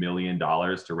 $220 million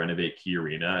to renovate Key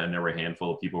Arena. And there were a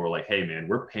handful of people who were like, hey man,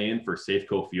 we're paying for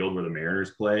Safeco Field where the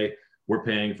Mariners play. We're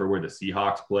paying for where the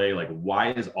Seahawks play. Like,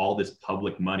 why is all this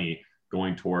public money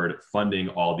going toward funding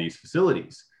all these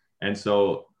facilities? And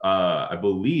so I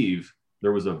believe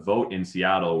there was a vote in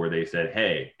Seattle where they said,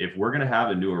 hey, if we're going to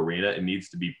have a new arena, it needs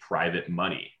to be private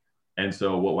money. And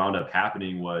so what wound up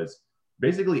happening was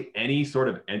basically any sort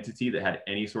of entity that had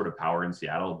any sort of power in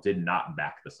Seattle did not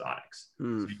back the Sonics.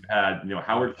 So you had,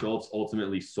 Howard Schultz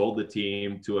ultimately sold the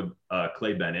team to a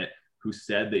Clay Bennett, who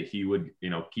said that he would,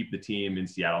 keep the team in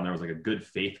Seattle. And there was like a good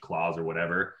faith clause or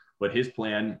whatever. But his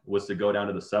plan was to go down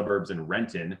to the suburbs in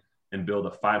Renton and build a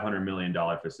 $500 million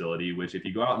facility, which if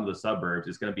you go out into the suburbs,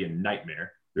 it's going to be a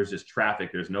nightmare. There's just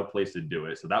traffic. There's no place to do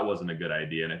it. So that wasn't a good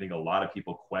idea. And I think a lot of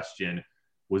people question,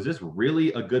 was this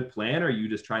really a good plan? Or are you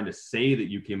just trying to say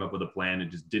that you came up with a plan and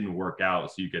just didn't work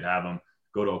out so you could have them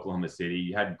go to Oklahoma City?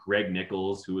 You had Greg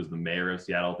Nichols, who was the mayor of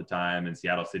Seattle at the time, and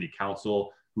Seattle City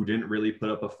Council, who didn't really put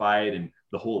up a fight, and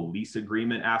the whole lease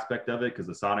agreement aspect of it, because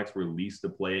the Sonics were leased to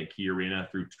play at Key Arena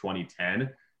through 2010.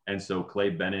 And so Clay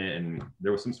Bennett, and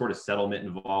there was some sort of settlement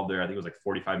involved there. I think it was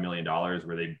like $45 million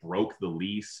where they broke the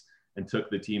lease and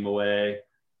took the team away.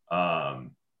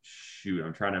 I'm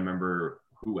trying to remember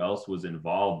who else was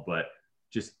involved, but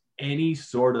just any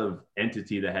sort of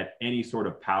entity that had any sort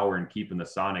of power in keeping the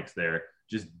Sonics there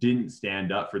just didn't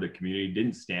stand up for the community,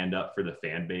 didn't stand up for the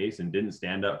fan base, and didn't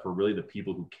stand up for really the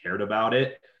people who cared about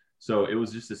it. So it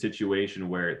was just a situation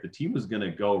where the team was going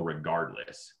to go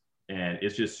regardless. And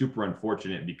it's just super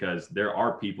unfortunate because there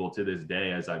are people to this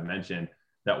day, as I've mentioned,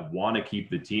 that want to keep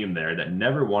the team there, that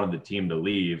never wanted the team to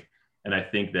leave. And I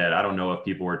think that, I don't know if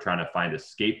people were trying to find a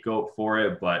scapegoat for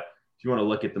it, but if you want to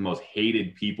look at the most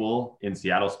hated people in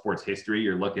Seattle sports history,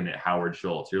 you're looking at Howard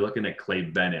Schultz. You're looking at Clay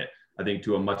Bennett. I think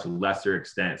to a much lesser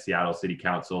extent, Seattle City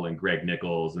Council and Greg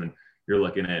Nichols. And you're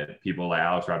looking at people like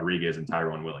Alex Rodriguez and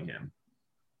Tyrone Willingham.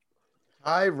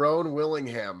 Tyrone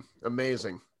Willingham.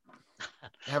 Amazing.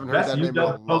 Haven't heard that name in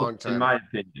a long time. In my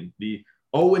opinion, the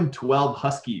 0-12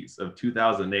 Huskies of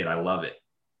 2008. I love it.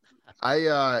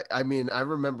 I mean, I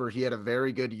remember he had a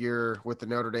very good year with the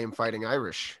Notre Dame Fighting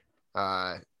Irish.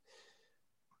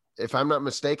 If I'm not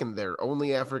mistaken, they're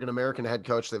only African-American head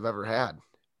coach they've ever had.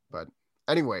 But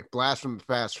anyway, blast from the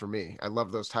past for me. I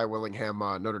love those Ty Willingham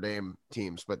Notre Dame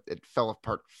teams, but it fell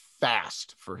apart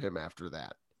fast for him after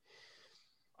that.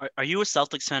 Are you a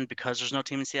Celtics fan because there's no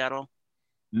team in Seattle?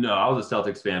 No, I was a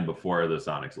Celtics fan before the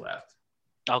Sonics left.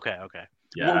 Okay.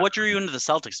 Yeah. Well, what drew you into the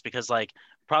Celtics? Because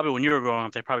probably when you were growing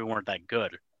up, they probably weren't that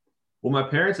good. Well, my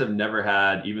parents have never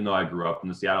had, even though I grew up in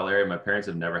the Seattle area, my parents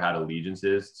have never had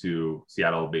allegiances to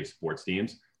Seattle-based sports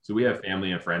teams. So we have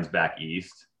family and friends back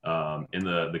east in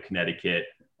the Connecticut,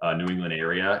 New England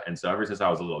area. And so ever since I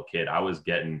was a little kid, I was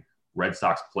getting Red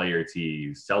Sox player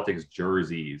tees, Celtics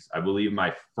jerseys. I believe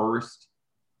my first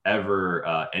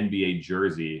ever NBA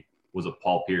jersey was a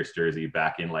Paul Pierce jersey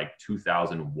back in like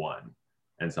 2001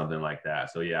 and something like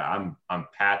that. So yeah, I'm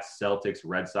Pats, Celtics,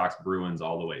 Red Sox, Bruins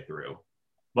all the way through.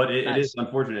 But it is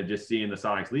unfortunate just seeing the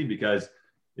Sonics lead because,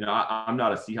 you know, I'm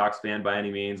not a Seahawks fan by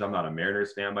any means. I'm not a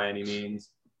Mariners fan by any means.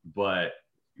 But,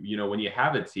 you know, when you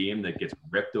have a team that gets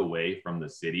ripped away from the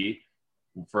city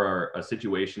for a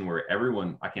situation where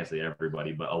everyone, I can't say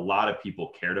everybody, but a lot of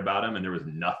people cared about them and there was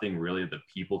nothing really that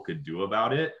people could do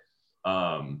about it.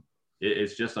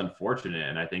 It's just unfortunate.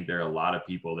 And I think there are a lot of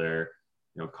people there,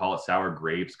 you know, call it sour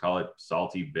grapes, call it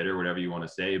salty, bitter, whatever you want to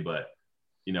say. But,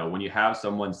 you know, when you have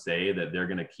someone say that they're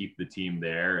going to keep the team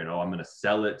there and, oh, I'm going to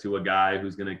sell it to a guy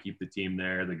who's going to keep the team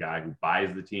there. The guy who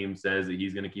buys the team says that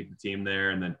he's going to keep the team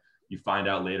there. And then you find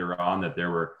out later on that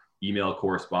there were email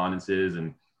correspondences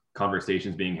and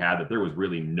conversations being had that there was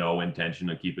really no intention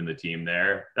of keeping the team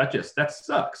there. That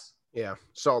sucks. Yeah.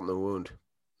 Salt in the wound.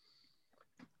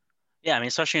 Yeah, I mean,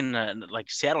 especially in like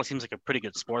Seattle seems like a pretty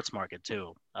good sports market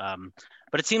too.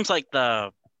 But it seems like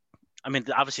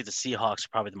obviously the Seahawks are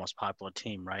probably the most popular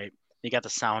team, right? You got the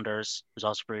Sounders, who's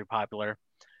also pretty popular,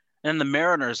 and the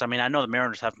Mariners. I mean, I know the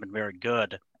Mariners haven't been very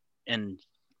good in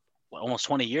almost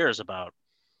 20 years. About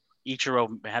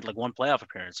Ichiro had like one playoff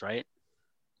appearance, right?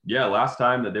 Yeah, last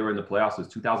time that they were in the playoffs was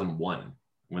 2001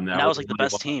 when that was like the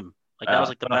best team. Like that was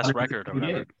like the best record or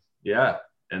whatever. Yeah.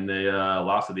 And they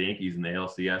lost to the Yankees in the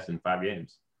ALCS in 5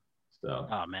 games. So.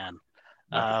 Oh man.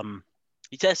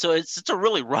 Yeah, so it's a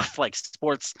really rough like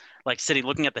sports like city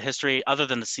looking at the history other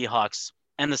than the Seahawks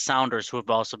and the Sounders who have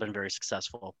also been very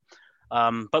successful.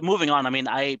 But moving on, I mean,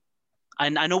 I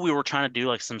know we were trying to do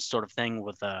like some sort of thing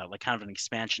with like kind of an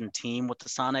expansion team with the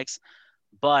Sonics,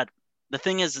 but the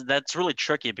thing is that's really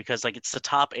tricky because like it's the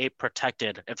top 8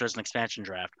 protected if there's an expansion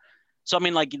draft. So, I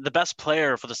mean, like the best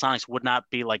player for the Sonics would not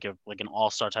be like an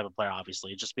all-star type of player,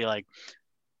 obviously. It'd just be like,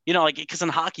 you know, like because in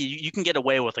hockey, you can get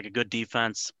away with like a good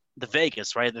defense. The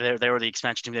Vegas, right? They were the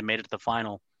expansion team that made it to the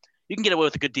final. You can get away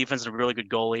with a good defense and a really good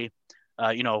goalie,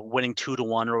 you know, winning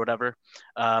 2-1 or whatever.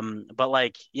 But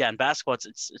like, yeah, in basketball,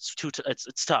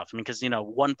 it's tough. I mean, because, you know,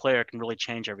 one player can really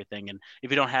change everything. And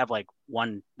if you don't have like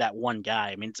that one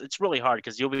guy, I mean, it's really hard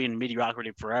because you'll be in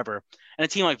mediocrity forever. And a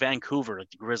team like Vancouver,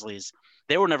 like the Grizzlies,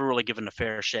 they were never really given a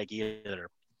fair shake either.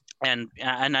 And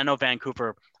I know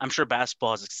Vancouver, I'm sure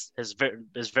basketball is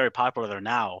very popular there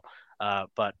now.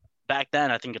 But back then,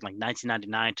 I think in like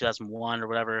 1999, 2001 or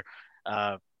whatever,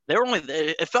 they were only,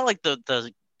 it felt like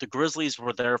the Grizzlies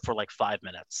were there for like 5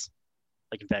 minutes,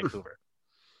 like in Vancouver.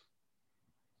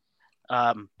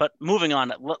 But moving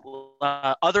on,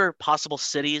 other possible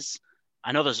cities,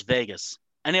 I know there's Vegas.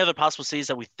 Any other possible cities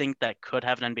that we think that could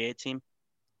have an NBA team?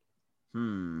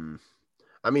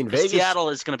 I mean, Vegas. Seattle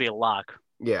is going to be a lock.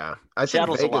 Yeah, I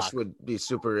Seattle's think Vegas would be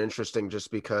super interesting just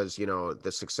because, you know,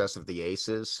 the success of the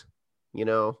Aces, you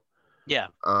know. Yeah.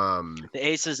 The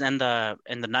Aces and the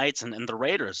Knights and the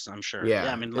Raiders, I'm sure.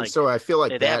 Yeah. I mean, like, and so I feel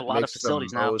like they have that a lot of makes facilities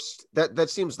the most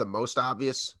that seems the most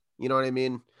obvious. You know what I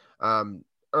mean? I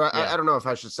don't know if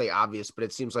I should say obvious, but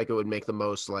it seems like it would make the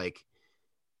most like.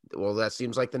 Well, that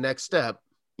seems like the next step.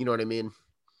 You know what I mean?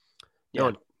 Yeah.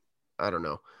 No, I don't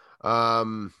know.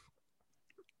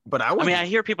 But I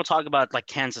hear people talk about like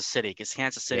Kansas City because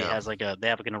Kansas City has they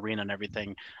have like an arena and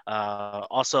everything.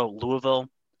 Also Louisville,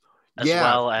 as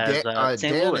well as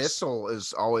St. Dan Louis. Issel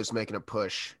is always making a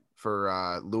push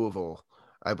for Louisville,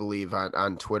 I believe,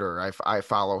 on Twitter. I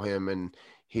follow him, and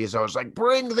he's always like,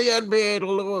 "Bring the NBA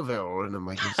to Louisville," and I'm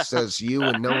like, he says you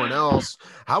and no one else.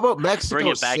 How about Mexico Bring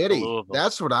it back to City? Louisville.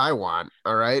 That's what I want.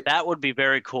 All right, that would be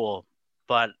very cool.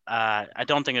 But I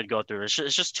don't think it'd go through. It's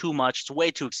just too much. It's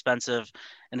way too expensive.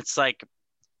 And it's like,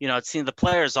 you know, it's the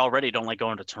players already don't like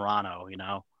going to Toronto, you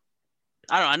know.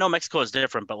 I don't know. I know Mexico is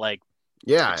different, but like,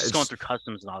 yeah, it's going through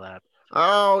customs and all that.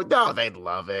 Oh, no, they'd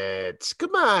love it.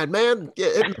 Come on, man.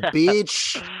 Hit the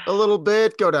beach a little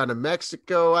bit. Go down to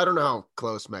Mexico. I don't know how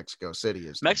close Mexico City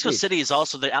is. Mexico City is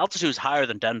also, the altitude is higher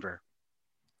than Denver.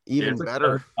 Even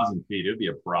better. 1,000 feet. It would be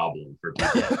a problem for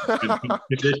people.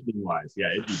 Conditioning wise.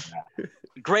 Yeah, it'd be bad.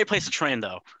 Great place to train,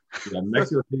 though. Yeah,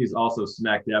 Mexico City is also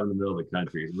smack dab in the middle of the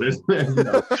country. Within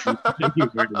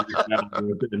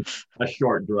a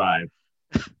short drive.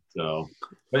 So,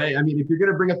 but hey, I mean, if you're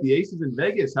going to bring up the Aces in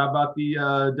Vegas, how about the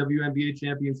WNBA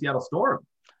champion Seattle Storm?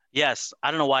 Yes,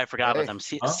 I don't know why I forgot about them.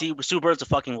 Sue Bird's a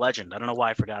fucking legend. I don't know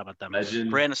why I forgot about them. Legend.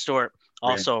 Brandon Stewart,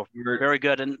 also very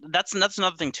good. And that's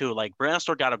another thing, too. Like, Brandon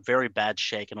Stewart got a very bad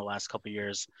shake in the last couple of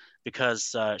years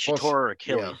because she tore her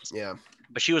Achilles. Yeah.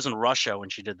 But she was in Russia when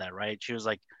she did that, right? She was,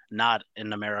 like, not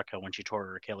in America when she tore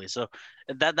her Achilles. So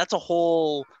that's a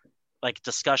whole like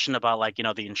discussion about like, you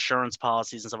know, the insurance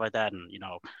policies and stuff like that, and you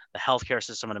know, the healthcare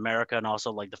system in America, and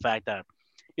also like the fact that,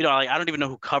 you know, like I don't even know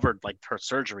who covered like her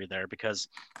surgery there, because,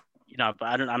 you know,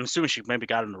 I'm assuming she maybe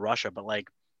got into Russia, but like,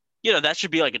 you know, that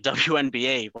should be like a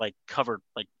WNBA like covered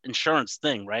like insurance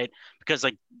thing, right? Because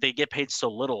like they get paid so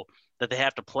little that they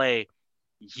have to play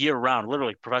year round,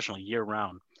 literally professionally year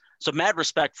round. So mad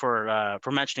respect for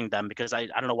mentioning them, because I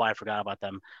don't know why I forgot about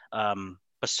them.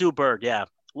 But Sue Bird, yeah,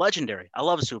 legendary. I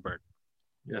love Sue Bird.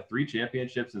 Yeah, 3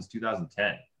 championships since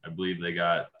 2010. I believe they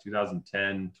got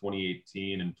 2010,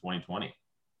 2018, and 2020.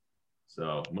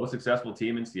 So most successful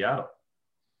team in Seattle.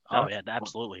 Oh yeah,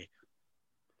 absolutely.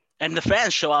 And the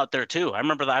fans show out there too. I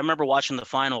remember watching the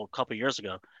final a couple years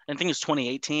ago. I think it was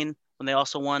 2018 when they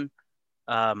also won.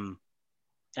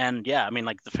 And yeah, I mean,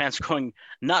 like the fans going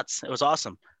nuts. It was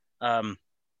awesome.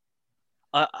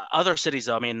 Other cities,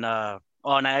 though, I mean, and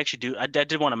I actually I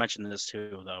did want to mention this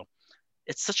too, though.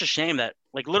 It's such a shame that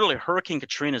like literally Hurricane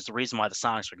Katrina is the reason why the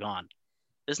Sonics are gone.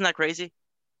 Isn't that crazy?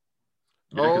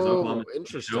 Yeah, because Oklahoma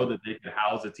interesting. showed that they could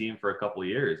house a team for a couple of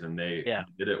years, and they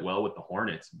did it well with the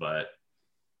Hornets. But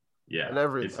yeah, I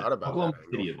never thought about Oklahoma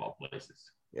that. City of all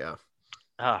places. Yeah.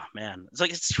 Oh man,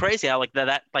 it's crazy how like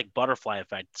that like butterfly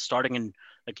effect, starting in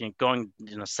like going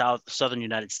southern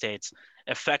United States,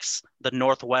 affects the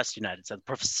Northwest United States,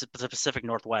 the Pacific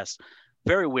Northwest.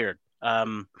 Very weird.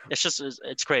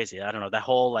 It's crazy. I don't know, that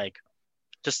whole like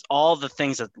just all the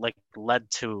things that like led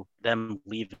to them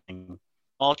leaving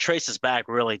all traces back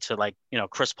really to like, you know,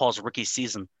 Chris Paul's rookie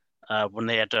season, when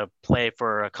they had to play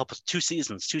for two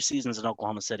seasons in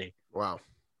Oklahoma City. Wow,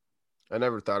 I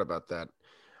never thought about that.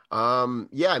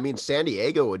 Yeah, I mean, San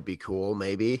Diego would be cool.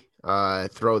 Maybe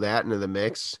throw that into the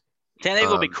mix. San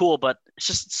Diego would be cool, but it's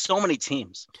just so many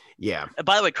teams. Yeah. And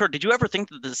by the way, Kurt, did you ever think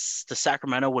that the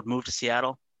Sacramento would move to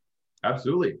Seattle?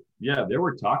 Absolutely. Yeah, there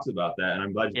were talks about that, and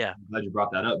I'm glad you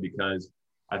brought that up, because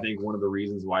I think one of the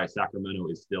reasons why Sacramento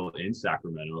is still in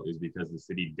Sacramento is because the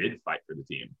city did fight for the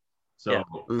team. So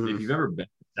if you've ever been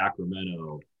to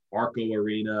Sacramento, Arco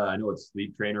Arena, I know it's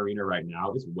Sleep Train Arena right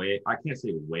now. It's I can't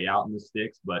say way out in the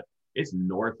sticks, but it's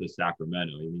north of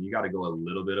Sacramento. I mean, you got to go a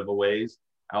little bit of a ways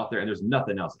out there, and there's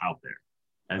nothing else out there.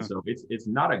 And so it's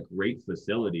not a great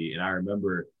facility. And I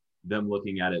remember them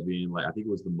looking at it being like, I think it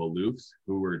was the Maloofs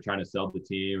who were trying to sell the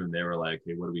team, and they were like,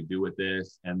 hey, what do we do with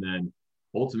this? And then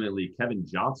ultimately Kevin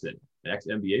Johnson, the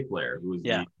ex-NBA player who was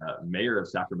the mayor of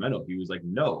Sacramento, he was like,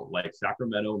 no, like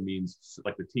Sacramento means,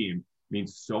 like the team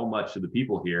means so much to the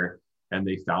people here. And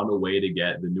they found a way to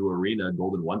get the new arena,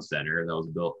 Golden One Center, that was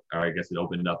built, or I guess it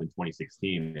opened up in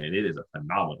 2016, and it is a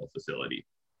phenomenal facility.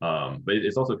 But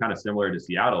it's also kind of similar to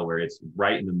Seattle, where it's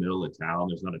right in the middle of town.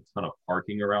 There's not a ton of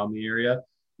parking around the area,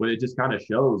 but it just kind of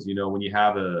shows, you know, when you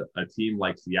have a team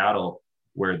like Seattle,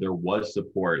 where there was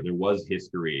support, there was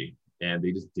history, and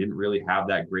they just didn't really have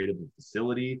that great of a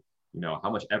facility. You know, how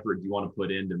much effort do you want to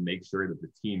put in to make sure that the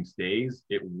team stays?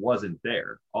 It wasn't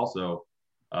there. Also,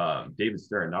 David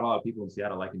Stern, not a lot of people in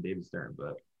Seattle liking David Stern,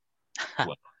 but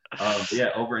yeah,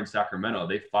 over in Sacramento,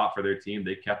 they fought for their team.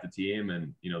 They kept the team,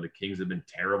 and, you know, the Kings have been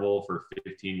terrible for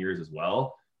 15 years as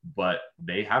well, but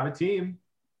they have a team.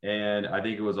 And I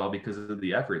think it was all because of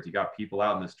the efforts. You got people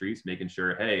out in the streets making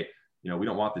sure, hey, you know, we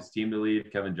don't want this team to leave.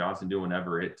 Kevin Johnson doing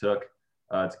whatever it took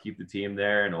to keep the team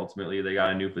there. And ultimately they got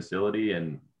a new facility,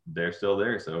 and they're still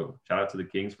there. So shout out to the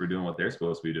Kings for doing what they're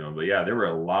supposed to be doing. But yeah, there were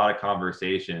a lot of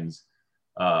conversations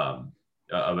about,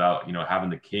 you know, having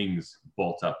the Kings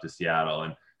bolt up to Seattle.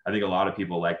 And I think a lot of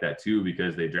people like that too,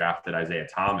 because they drafted Isaiah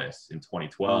Thomas in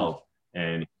 2012,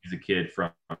 and he's a kid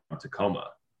from Tacoma.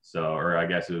 So, or I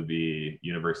guess it would be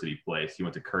University Place. He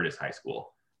went to Curtis High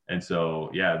School. And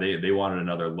so, yeah, they wanted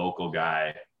another local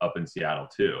guy up in Seattle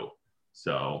too.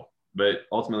 So, but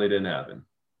ultimately it didn't happen.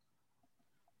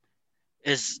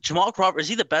 Is Jamal Crawford, is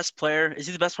he the best player? Is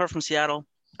he the best player from Seattle?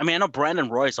 I mean, I know Brandon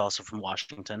Roy's also from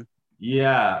Washington.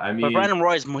 Yeah, I mean, but Brandon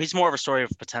Roy's, he's more of a story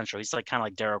of potential. He's like kind of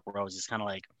like Derrick Rose. He's kind of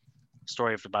like a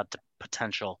story about the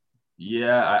potential.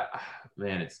 Yeah,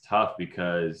 man, it's tough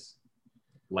because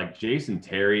like Jason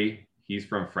Terry, he's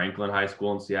from Franklin High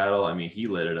School in Seattle. I mean, he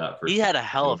lit it up. He had a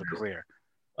hell of a career.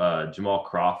 Jamal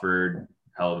Crawford,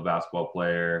 hell of a basketball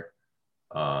player.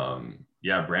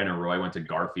 Yeah, Brandon Roy went to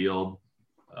Garfield.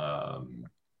 I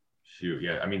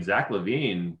mean, Zach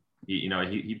LaVine,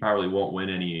 he probably won't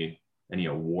win any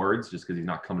awards just because he's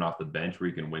not coming off the bench where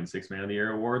he can win 6 Man of the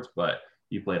Year awards, but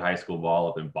he played high school ball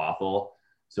up in Bothell.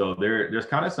 So there's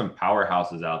kind of some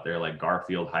powerhouses out there, like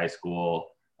Garfield High School,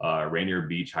 Rainier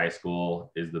Beach High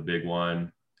School is the big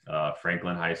one.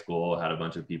 Franklin High School had a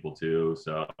bunch of people too.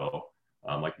 So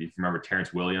like if you remember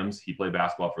Terrence Williams, he played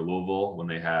basketball for Louisville when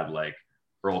they had like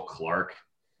Earl Clark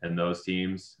and those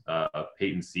teams.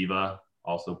 Peyton Siva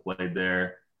also played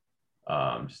there.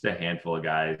 Just a handful of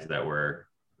guys that were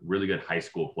really good high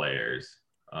school players.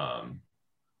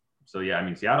 So yeah, I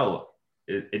mean, Seattle,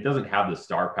 it doesn't have the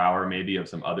star power maybe of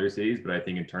some other cities, but I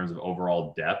think in terms of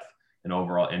overall depth and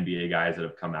overall NBA guys that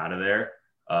have come out of there,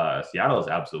 Seattle is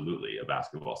absolutely a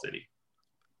basketball city.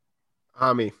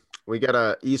 Hami, we got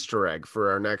a Easter egg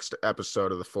for our next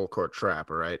episode of the Full Court Trap,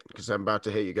 all right? Because I'm about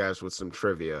to hit you guys with some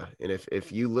trivia. And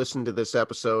if you listen to this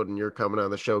episode and you're coming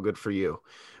on the show, good for you.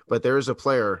 But there is a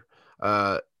player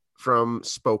from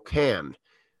Spokane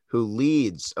who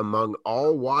leads among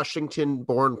all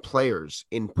Washington-born players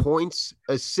in points,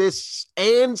 assists,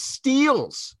 and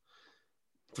steals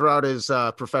throughout his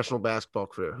professional basketball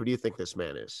career. Who do you think this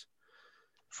man is?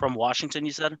 From Washington,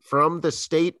 you said? From the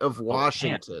state of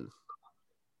Washington.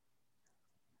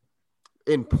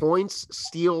 In points,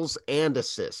 steals, and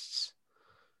assists.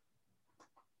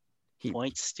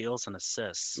 Points, steals, and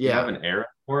assists. Do you have an era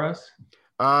for us?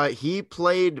 He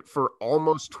played for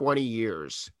almost 20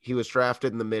 years. He was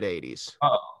drafted in the mid-'80s.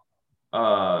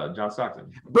 John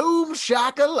Stockton. Boom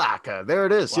shakalaka. There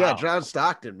it is. Wow. Yeah, John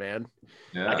Stockton, man.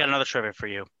 Yeah. I got another trivia for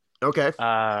you. Okay.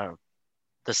 The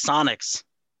Sonics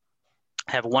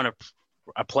have won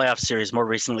a playoff series more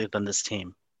recently than this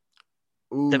team.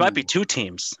 Ooh. There might be two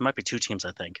teams. There might be two teams,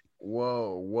 I think.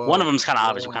 Whoa. One of them's kind of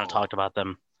obvious. We kind of talked about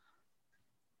them.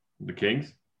 The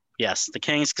Kings? Yes, the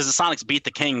Kings, because the Sonics beat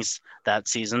the Kings that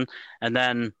season, and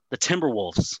then the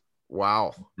Timberwolves.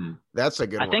 Wow. That's a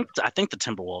good one. I think the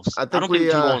Timberwolves. I I don't think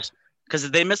think the Timberwolves, because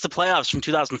they missed the playoffs from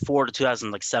 2004 to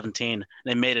 2017.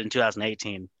 They made it in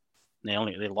 2018.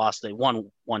 They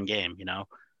won one game, you know.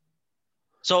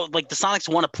 So like the Sonics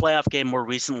won a playoff game more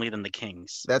recently than the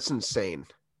Kings. That's insane.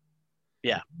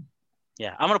 Yeah.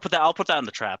 I'll put that in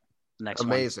the trap. The next one.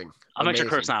 Amazing. I'll make sure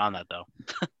Kirk's not on that though.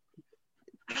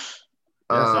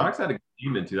 Yeah, Sonics had a good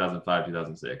team in 2005,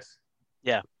 2006.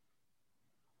 Yeah.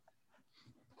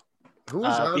 Who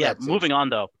was on that team? Moving on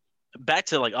though. Back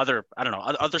to like other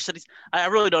cities. I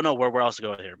really don't know where else to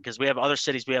go here because we have other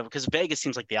cities. Because Vegas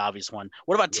seems like the obvious one.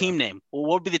 What about team name? Well,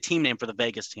 what would be the team name for the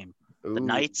Vegas team? Ooh. The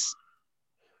Knights?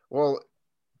 Well,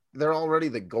 they're already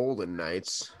the Golden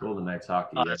Knights. Golden Knights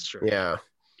hockey. Oh, that's true. Yeah.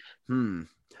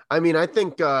 I mean, I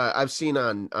think I've seen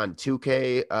on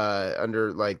 2K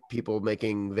under like people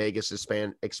making Vegas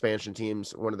expansion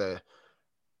teams. One of the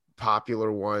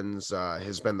popular ones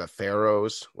has been the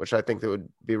Pharaohs, which I think that would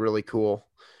be really cool.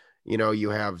 You know, you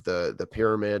have the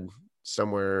pyramid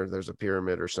somewhere. There's a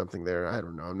pyramid or something there. I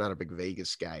don't know. I'm not a big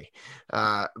Vegas guy,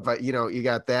 but you know, you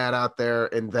got that out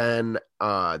there, and then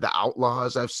the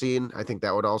Outlaws I've seen. I think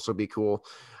that would also be cool.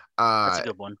 That's a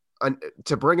good one.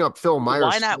 To bring up Phil Myers'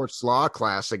 Why not? sports law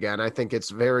class again, I think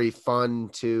it's very fun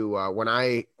to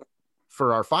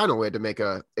for our final, we had to make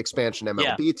a expansion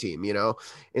MLB team, you know,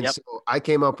 and so I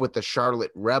came up with the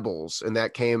Charlotte Rebels, and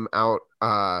that came out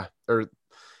or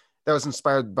that was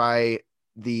inspired by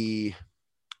the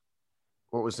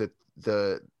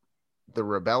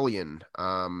rebellion,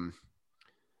 the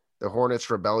Hornets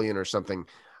Rebellion or something,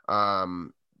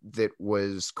 that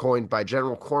was coined by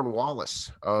General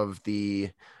Cornwallis of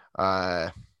the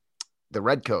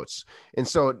Redcoats. And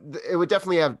so it would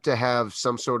definitely have to have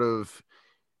some sort of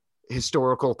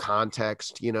historical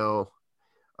context, you know,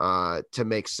 to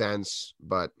make sense.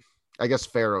 But I guess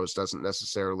Pharaohs doesn't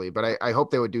necessarily, but I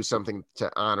hope they would do something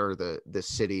to honor the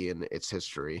city and its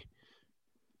history.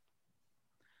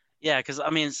 Yeah, because I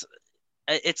mean,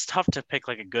 it's tough to pick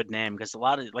like a good name because a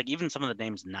lot of like even some of the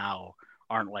names now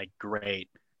aren't like great,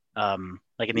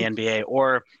 like in the NBA,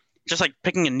 or just like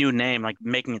picking a new name, like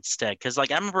making it stick. Because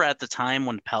like I remember at the time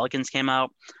when the Pelicans came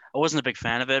out, I wasn't a big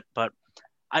fan of it, but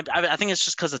I think it's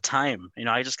just because of time. You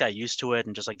know, I just got used to it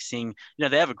and just like seeing, you know,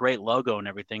 they have a great logo and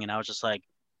everything, and I was just like,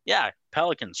 yeah,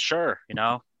 Pelicans, sure, you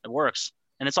know, it works,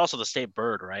 and it's also the state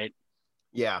bird, right?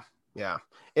 Yeah.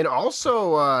 And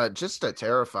also just a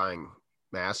terrifying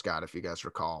mascot, if you guys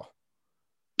recall.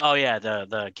 Oh yeah,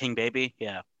 the King Baby,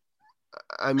 yeah.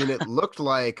 I mean, it looked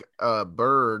like a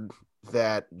bird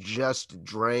that just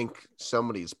drank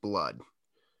somebody's blood,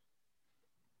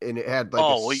 and it had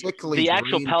like a sickly the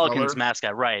actual green Pelicans color.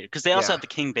 mascot, right? Because they also have the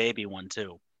King Baby one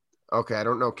too. Okay, I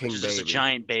don't know King Which is Baby. just a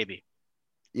giant baby.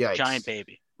 Yeah, Giant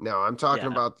baby. No, I'm talking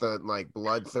about the like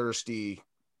bloodthirsty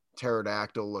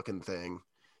pterodactyl looking thing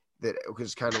that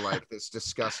was kind of like this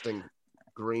disgusting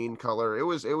green color. It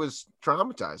was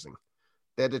traumatizing.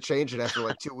 They had to change it after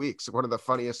like 2 weeks. One of the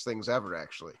funniest things ever,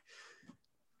 actually.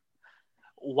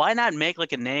 Why not make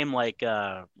like a name like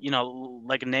you know,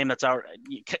 like a name that's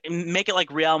make it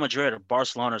like Real Madrid or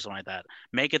Barcelona or something like that.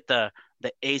 Make it the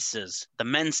Aces, the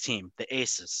men's team, the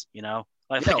Aces, you know,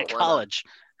 like a college.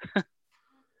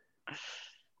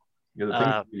 The thing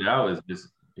to do now is just,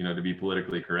 to be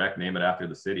politically correct, name it after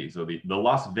the city. So the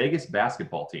Las Vegas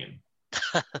basketball team.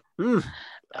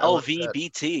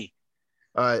 LVBT.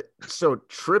 So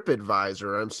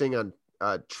TripAdvisor, I'm seeing on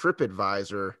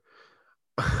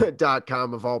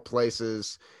TripAdvisor.com of all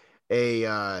places,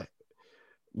 a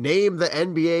name the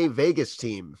NBA Vegas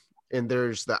team. And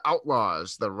there's the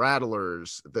Outlaws, the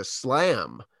Rattlers, the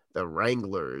Slam, the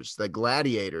Wranglers, the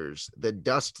Gladiators, the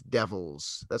Dust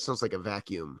Devils. That sounds like a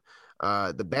vacuum.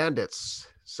 The Bandits.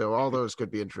 So all those could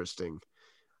be interesting.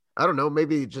 I don't know.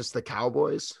 Maybe just the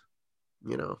Cowboys.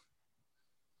 You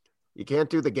can't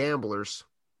do the Gamblers.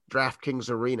 DraftKings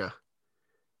Arena.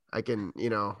 I can,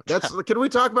 can we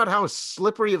talk about how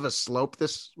slippery of a slope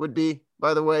this would be,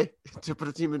 by the way, to put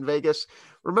a team in Vegas?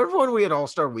 Remember when we had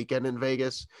All-Star Weekend in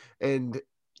Vegas and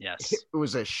yes, it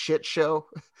was a shit show?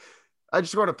 I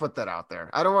just want to put that out there.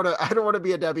 I don't want to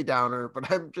be a Debbie Downer, but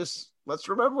let's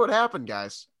remember what happened,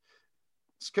 guys.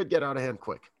 This could get out of hand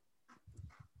quick.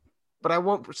 But I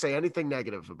won't say anything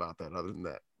negative about that other than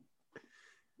that.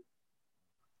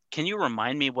 Can you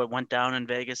remind me what went down in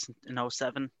Vegas in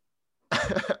 2007?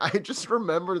 I just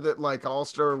remember that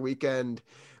All-Star Weekend,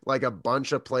 a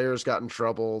bunch of players got in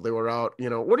trouble. They were out,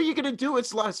 what are you going to do?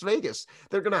 It's Las Vegas.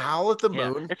 They're going to howl at the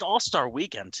moon. It's All-Star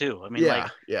Weekend too. I mean, yeah.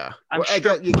 I'm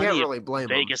sure you can't really blame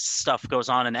Vegas them. Stuff goes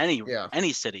on in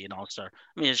any city in All-Star.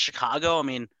 I mean, in Chicago,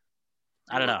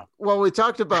 I don't know. Well, we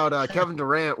talked about Kevin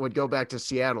Durant would go back to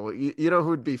Seattle. You know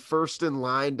who'd be first in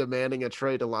line demanding a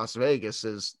trade to Las Vegas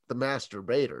is the master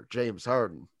baiter, James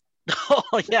Harden. Oh,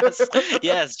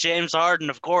 yes, James Harden,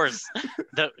 of course.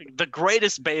 The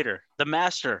greatest baiter, the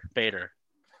master baiter.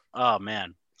 Oh,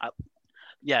 man.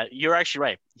 You're actually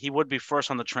right. He would be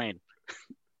first on the train.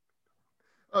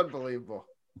 Unbelievable.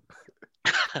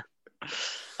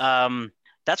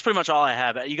 That's pretty much all I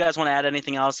have. You guys want to add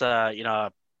anything else?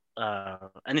 Anything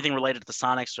related to the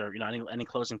Sonics or any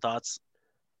closing thoughts?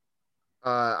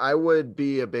 I would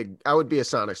be a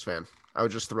Sonics fan. I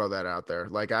would just throw that out there.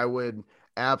 I would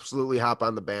absolutely hop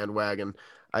on the bandwagon.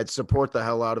 I'd support the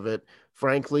hell out of it.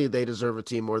 Frankly, they deserve a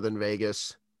team more than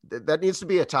Vegas. That needs to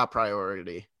be a top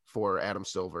priority for Adam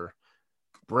Silver.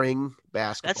 Bring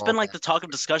basketball. That's been the talk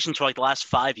of discussion for the last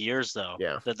 5 years, though.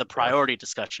 Yeah. The priority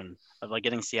discussion of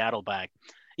getting Seattle back.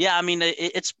 Yeah, I mean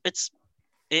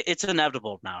it's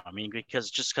inevitable now. I mean,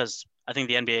 because I think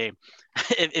the NBA,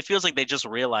 it feels like they just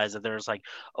realized that there's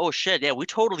oh shit, yeah, we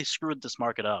totally screwed this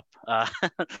market up.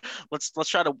 Let's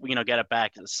try to get it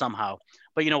back somehow.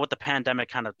 But with the pandemic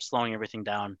kind of slowing everything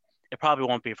down, it probably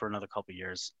won't be for another couple of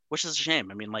years, which is a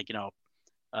shame. I mean,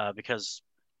 because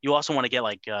you also want to get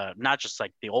not just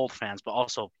the old fans, but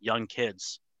also young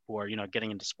kids who are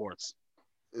getting into sports.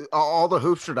 All the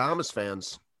Hoopstradamus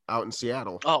fans out in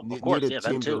Seattle. Oh, of course, need a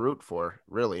team to root for,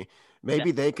 really.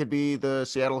 Maybe they could be the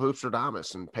Seattle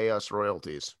Hoopstradamus and pay us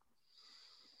royalties.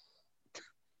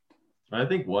 I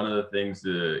think one of the things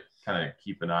to kind of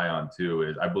keep an eye on too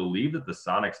is I believe that the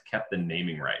Sonics kept the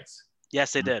naming rights.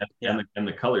 Yes, they did. And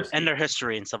the colors and their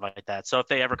history and stuff like that. So if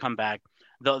they ever come back,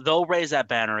 they'll raise that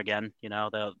banner again.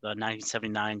 The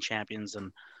 1979 champions.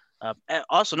 And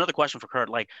also another question for Kurt,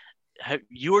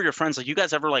 you or your friends, you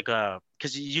guys ever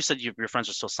because you said your friends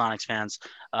are still Sonics fans.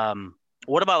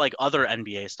 What about other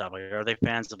NBA stuff? Are they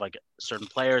fans of certain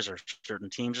players or certain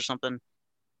teams or something?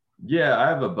 Yeah, I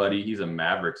have a buddy. He's a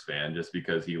Mavericks fan just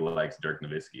because he likes Dirk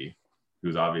Nowitzki,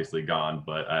 who's obviously gone,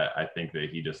 but I think that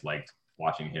he just liked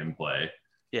watching him play.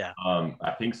 Yeah.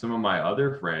 I think some of my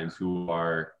other friends who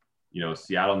are,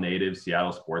 Seattle natives,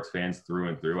 Seattle sports fans through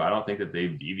and through, I don't think that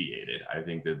they've deviated. I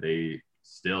think that they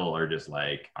still are just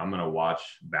I'm going to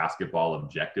watch basketball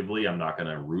objectively. I'm not going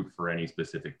to root for any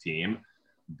specific team.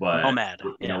 But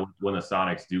when the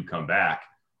Sonics do come back,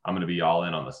 I'm going to be all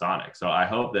in on the Sonics. So I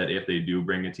hope that if they do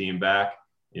bring a team back,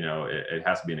 it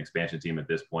has to be an expansion team at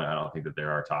this point. I don't think that there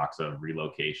are talks of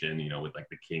relocation, with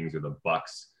the Kings or the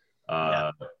Bucks.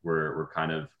 We're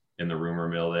kind of in the rumor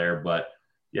mill there. But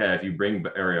yeah, if you bring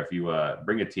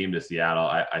a team to Seattle,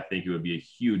 I think it would be a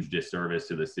huge disservice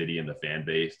to the city and the fan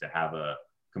base to have a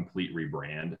complete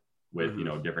rebrand with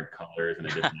different colors and a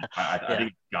different. I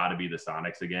think it's got to be the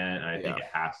Sonics again, and I think it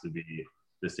has to be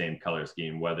the same color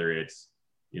scheme, whether it's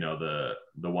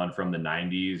the one from the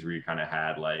 90s where you kind of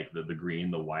had the green,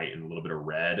 the white, and a little bit of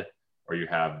red, or you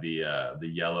have the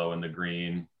yellow and the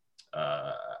green.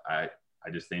 I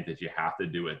just think that you have to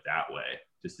do it that way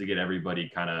just to get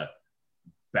everybody kind of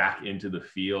back into the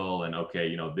feel and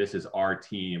this is our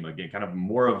team again, kind of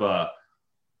more of a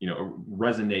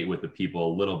resonate with the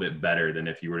people a little bit better than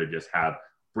if you were to just have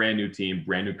brand new team,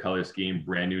 brand new color scheme,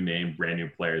 brand new name, brand new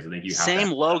players. I think you have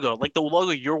same logo, the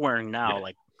logo you're wearing now.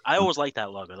 I always like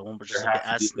that logo, the one with just There like the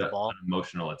has to S be and the ball. an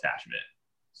emotional attachment.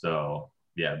 So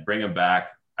yeah, bring them back.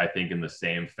 I think in the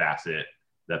same facet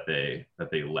that they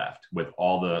left, with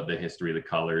all the history, the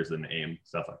colors, and the aim,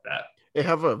 stuff like that. They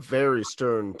have a very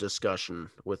stern discussion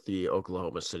with the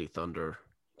Oklahoma City Thunder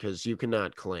because you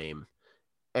cannot claim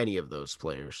any of those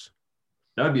players.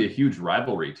 That would be a huge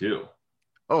rivalry too.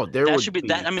 Oh, there That would should be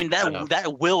that. I mean,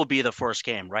 that will be the first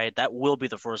game, right? That will be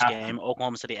the first game.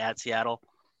 Oklahoma City at Seattle.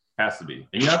 Has to be.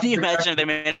 And Can you imagine if they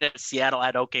made it Seattle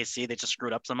at OKC? They just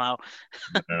screwed up somehow.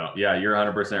 No. Yeah, you're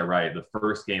 100% right. The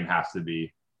first game has to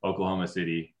be Oklahoma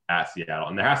City at Seattle,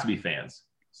 and there has to be fans.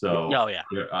 So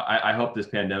I hope this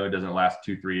pandemic doesn't last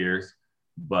 2-3 years,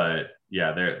 but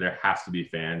yeah, there has to be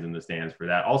fans in the stands for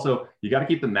that. Also, you got to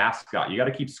keep the mascot. You got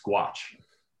to keep Squatch.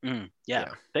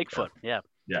 Bigfoot. Yeah.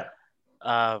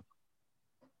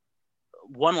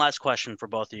 One last question for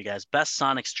both of you guys. Best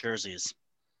Sonics jerseys.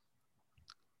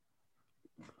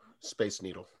 Space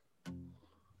Needle.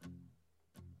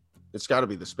 It's got to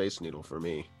be the Space Needle for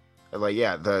me. Like,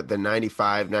 yeah, the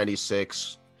 95,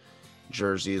 96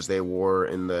 jerseys they wore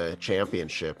in the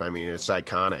championship. I mean, it's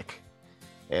iconic.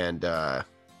 And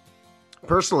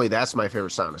personally, that's my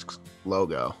favorite Sonics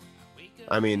logo.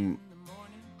 I mean,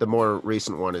 the more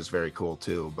recent one is very cool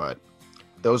too, but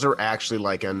those are actually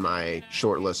like on my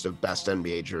short list of best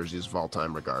NBA jerseys of all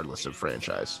time, regardless of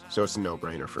franchise. So it's a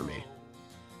no-brainer for me.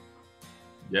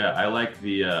 Yeah, I like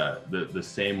the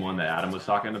same one that Adam was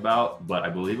talking about, but I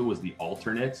believe it was the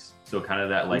alternates. So kind of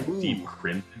that like deep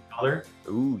crimson color.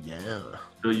 Ooh, yeah.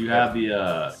 So you have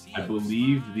the I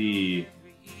believe the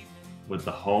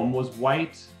home was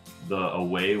white, the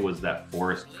away was that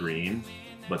forest green,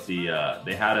 but they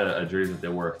had a jersey that they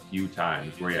wore a few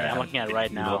times where I'm looking at it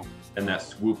right now. And that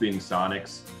swooping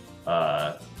Sonics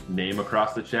name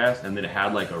across the chest, and then it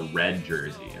had like a red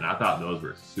jersey, and I thought those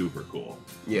were super cool.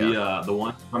 Yeah. The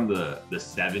ones from the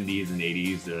 70s and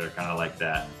 80s that are kind of like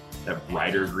that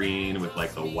brighter green with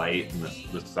like the white and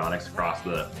the Sonics across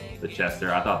the chest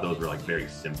there. I thought those were like very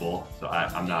simple, so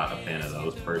I'm not a fan of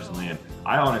those personally. And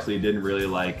I honestly didn't really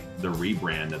like the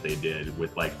rebrand that they did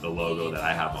with like the logo that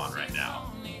I have on right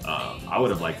now. I would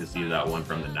have liked to see that one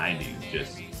from the 90s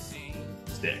just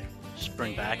stick. Just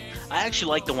bring back. I actually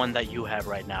like the one that you have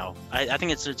right now. I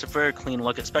think it's a very clean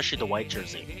look, especially the white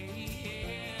jersey.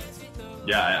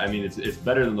 Yeah, I mean, it's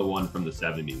better than the one from the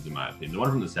 70s, in my opinion. The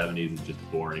one from the 70s is just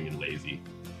boring and lazy,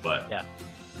 but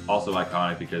also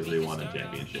iconic because they won a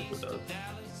championship with those.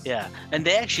 Yeah, and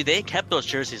they kept those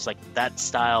jerseys like that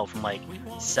style from like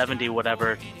 75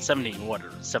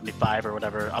 or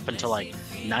whatever, up until like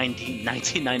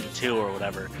 1992 or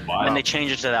whatever. Wow. And they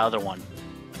changed it to the other one,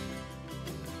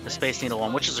 the Space Needle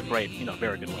one, which is a great,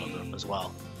 very good logo as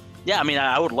well. Yeah, I mean,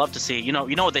 I would love to see, you know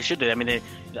what they should do? I mean,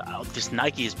 this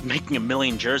Nike is making 1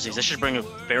 million jerseys. They should bring a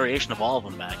variation of all of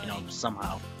them back,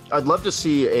 somehow. I'd love to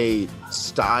see a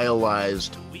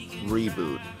stylized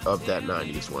reboot of that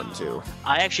 90s one too.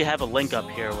 I actually have a link up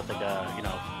here with like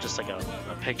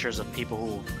a pictures of people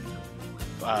who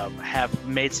have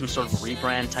made some sort of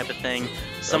rebrand type of thing.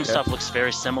 Some stuff looks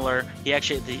very similar.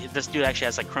 This dude actually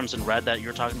has like crimson red that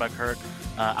you're talking about, Kurt.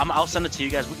 I'll send it to you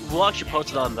guys. We'll actually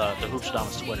post it on the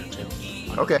Hoopstradamus Twitter too.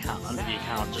 Under the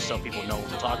account, just so people know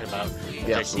what we're talking about if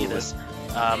they see this.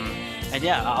 And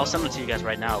I'll send it to you guys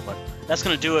right now. But that's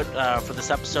going to do it for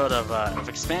this episode of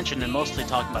Expansion, and mostly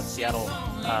talking about Seattle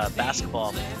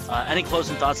basketball. Any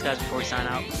closing thoughts, guys, before we sign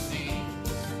out?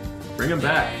 Bring them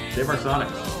back. Save our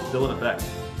Sonics. Still in effect.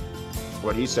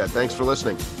 What he said. Thanks for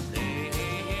listening.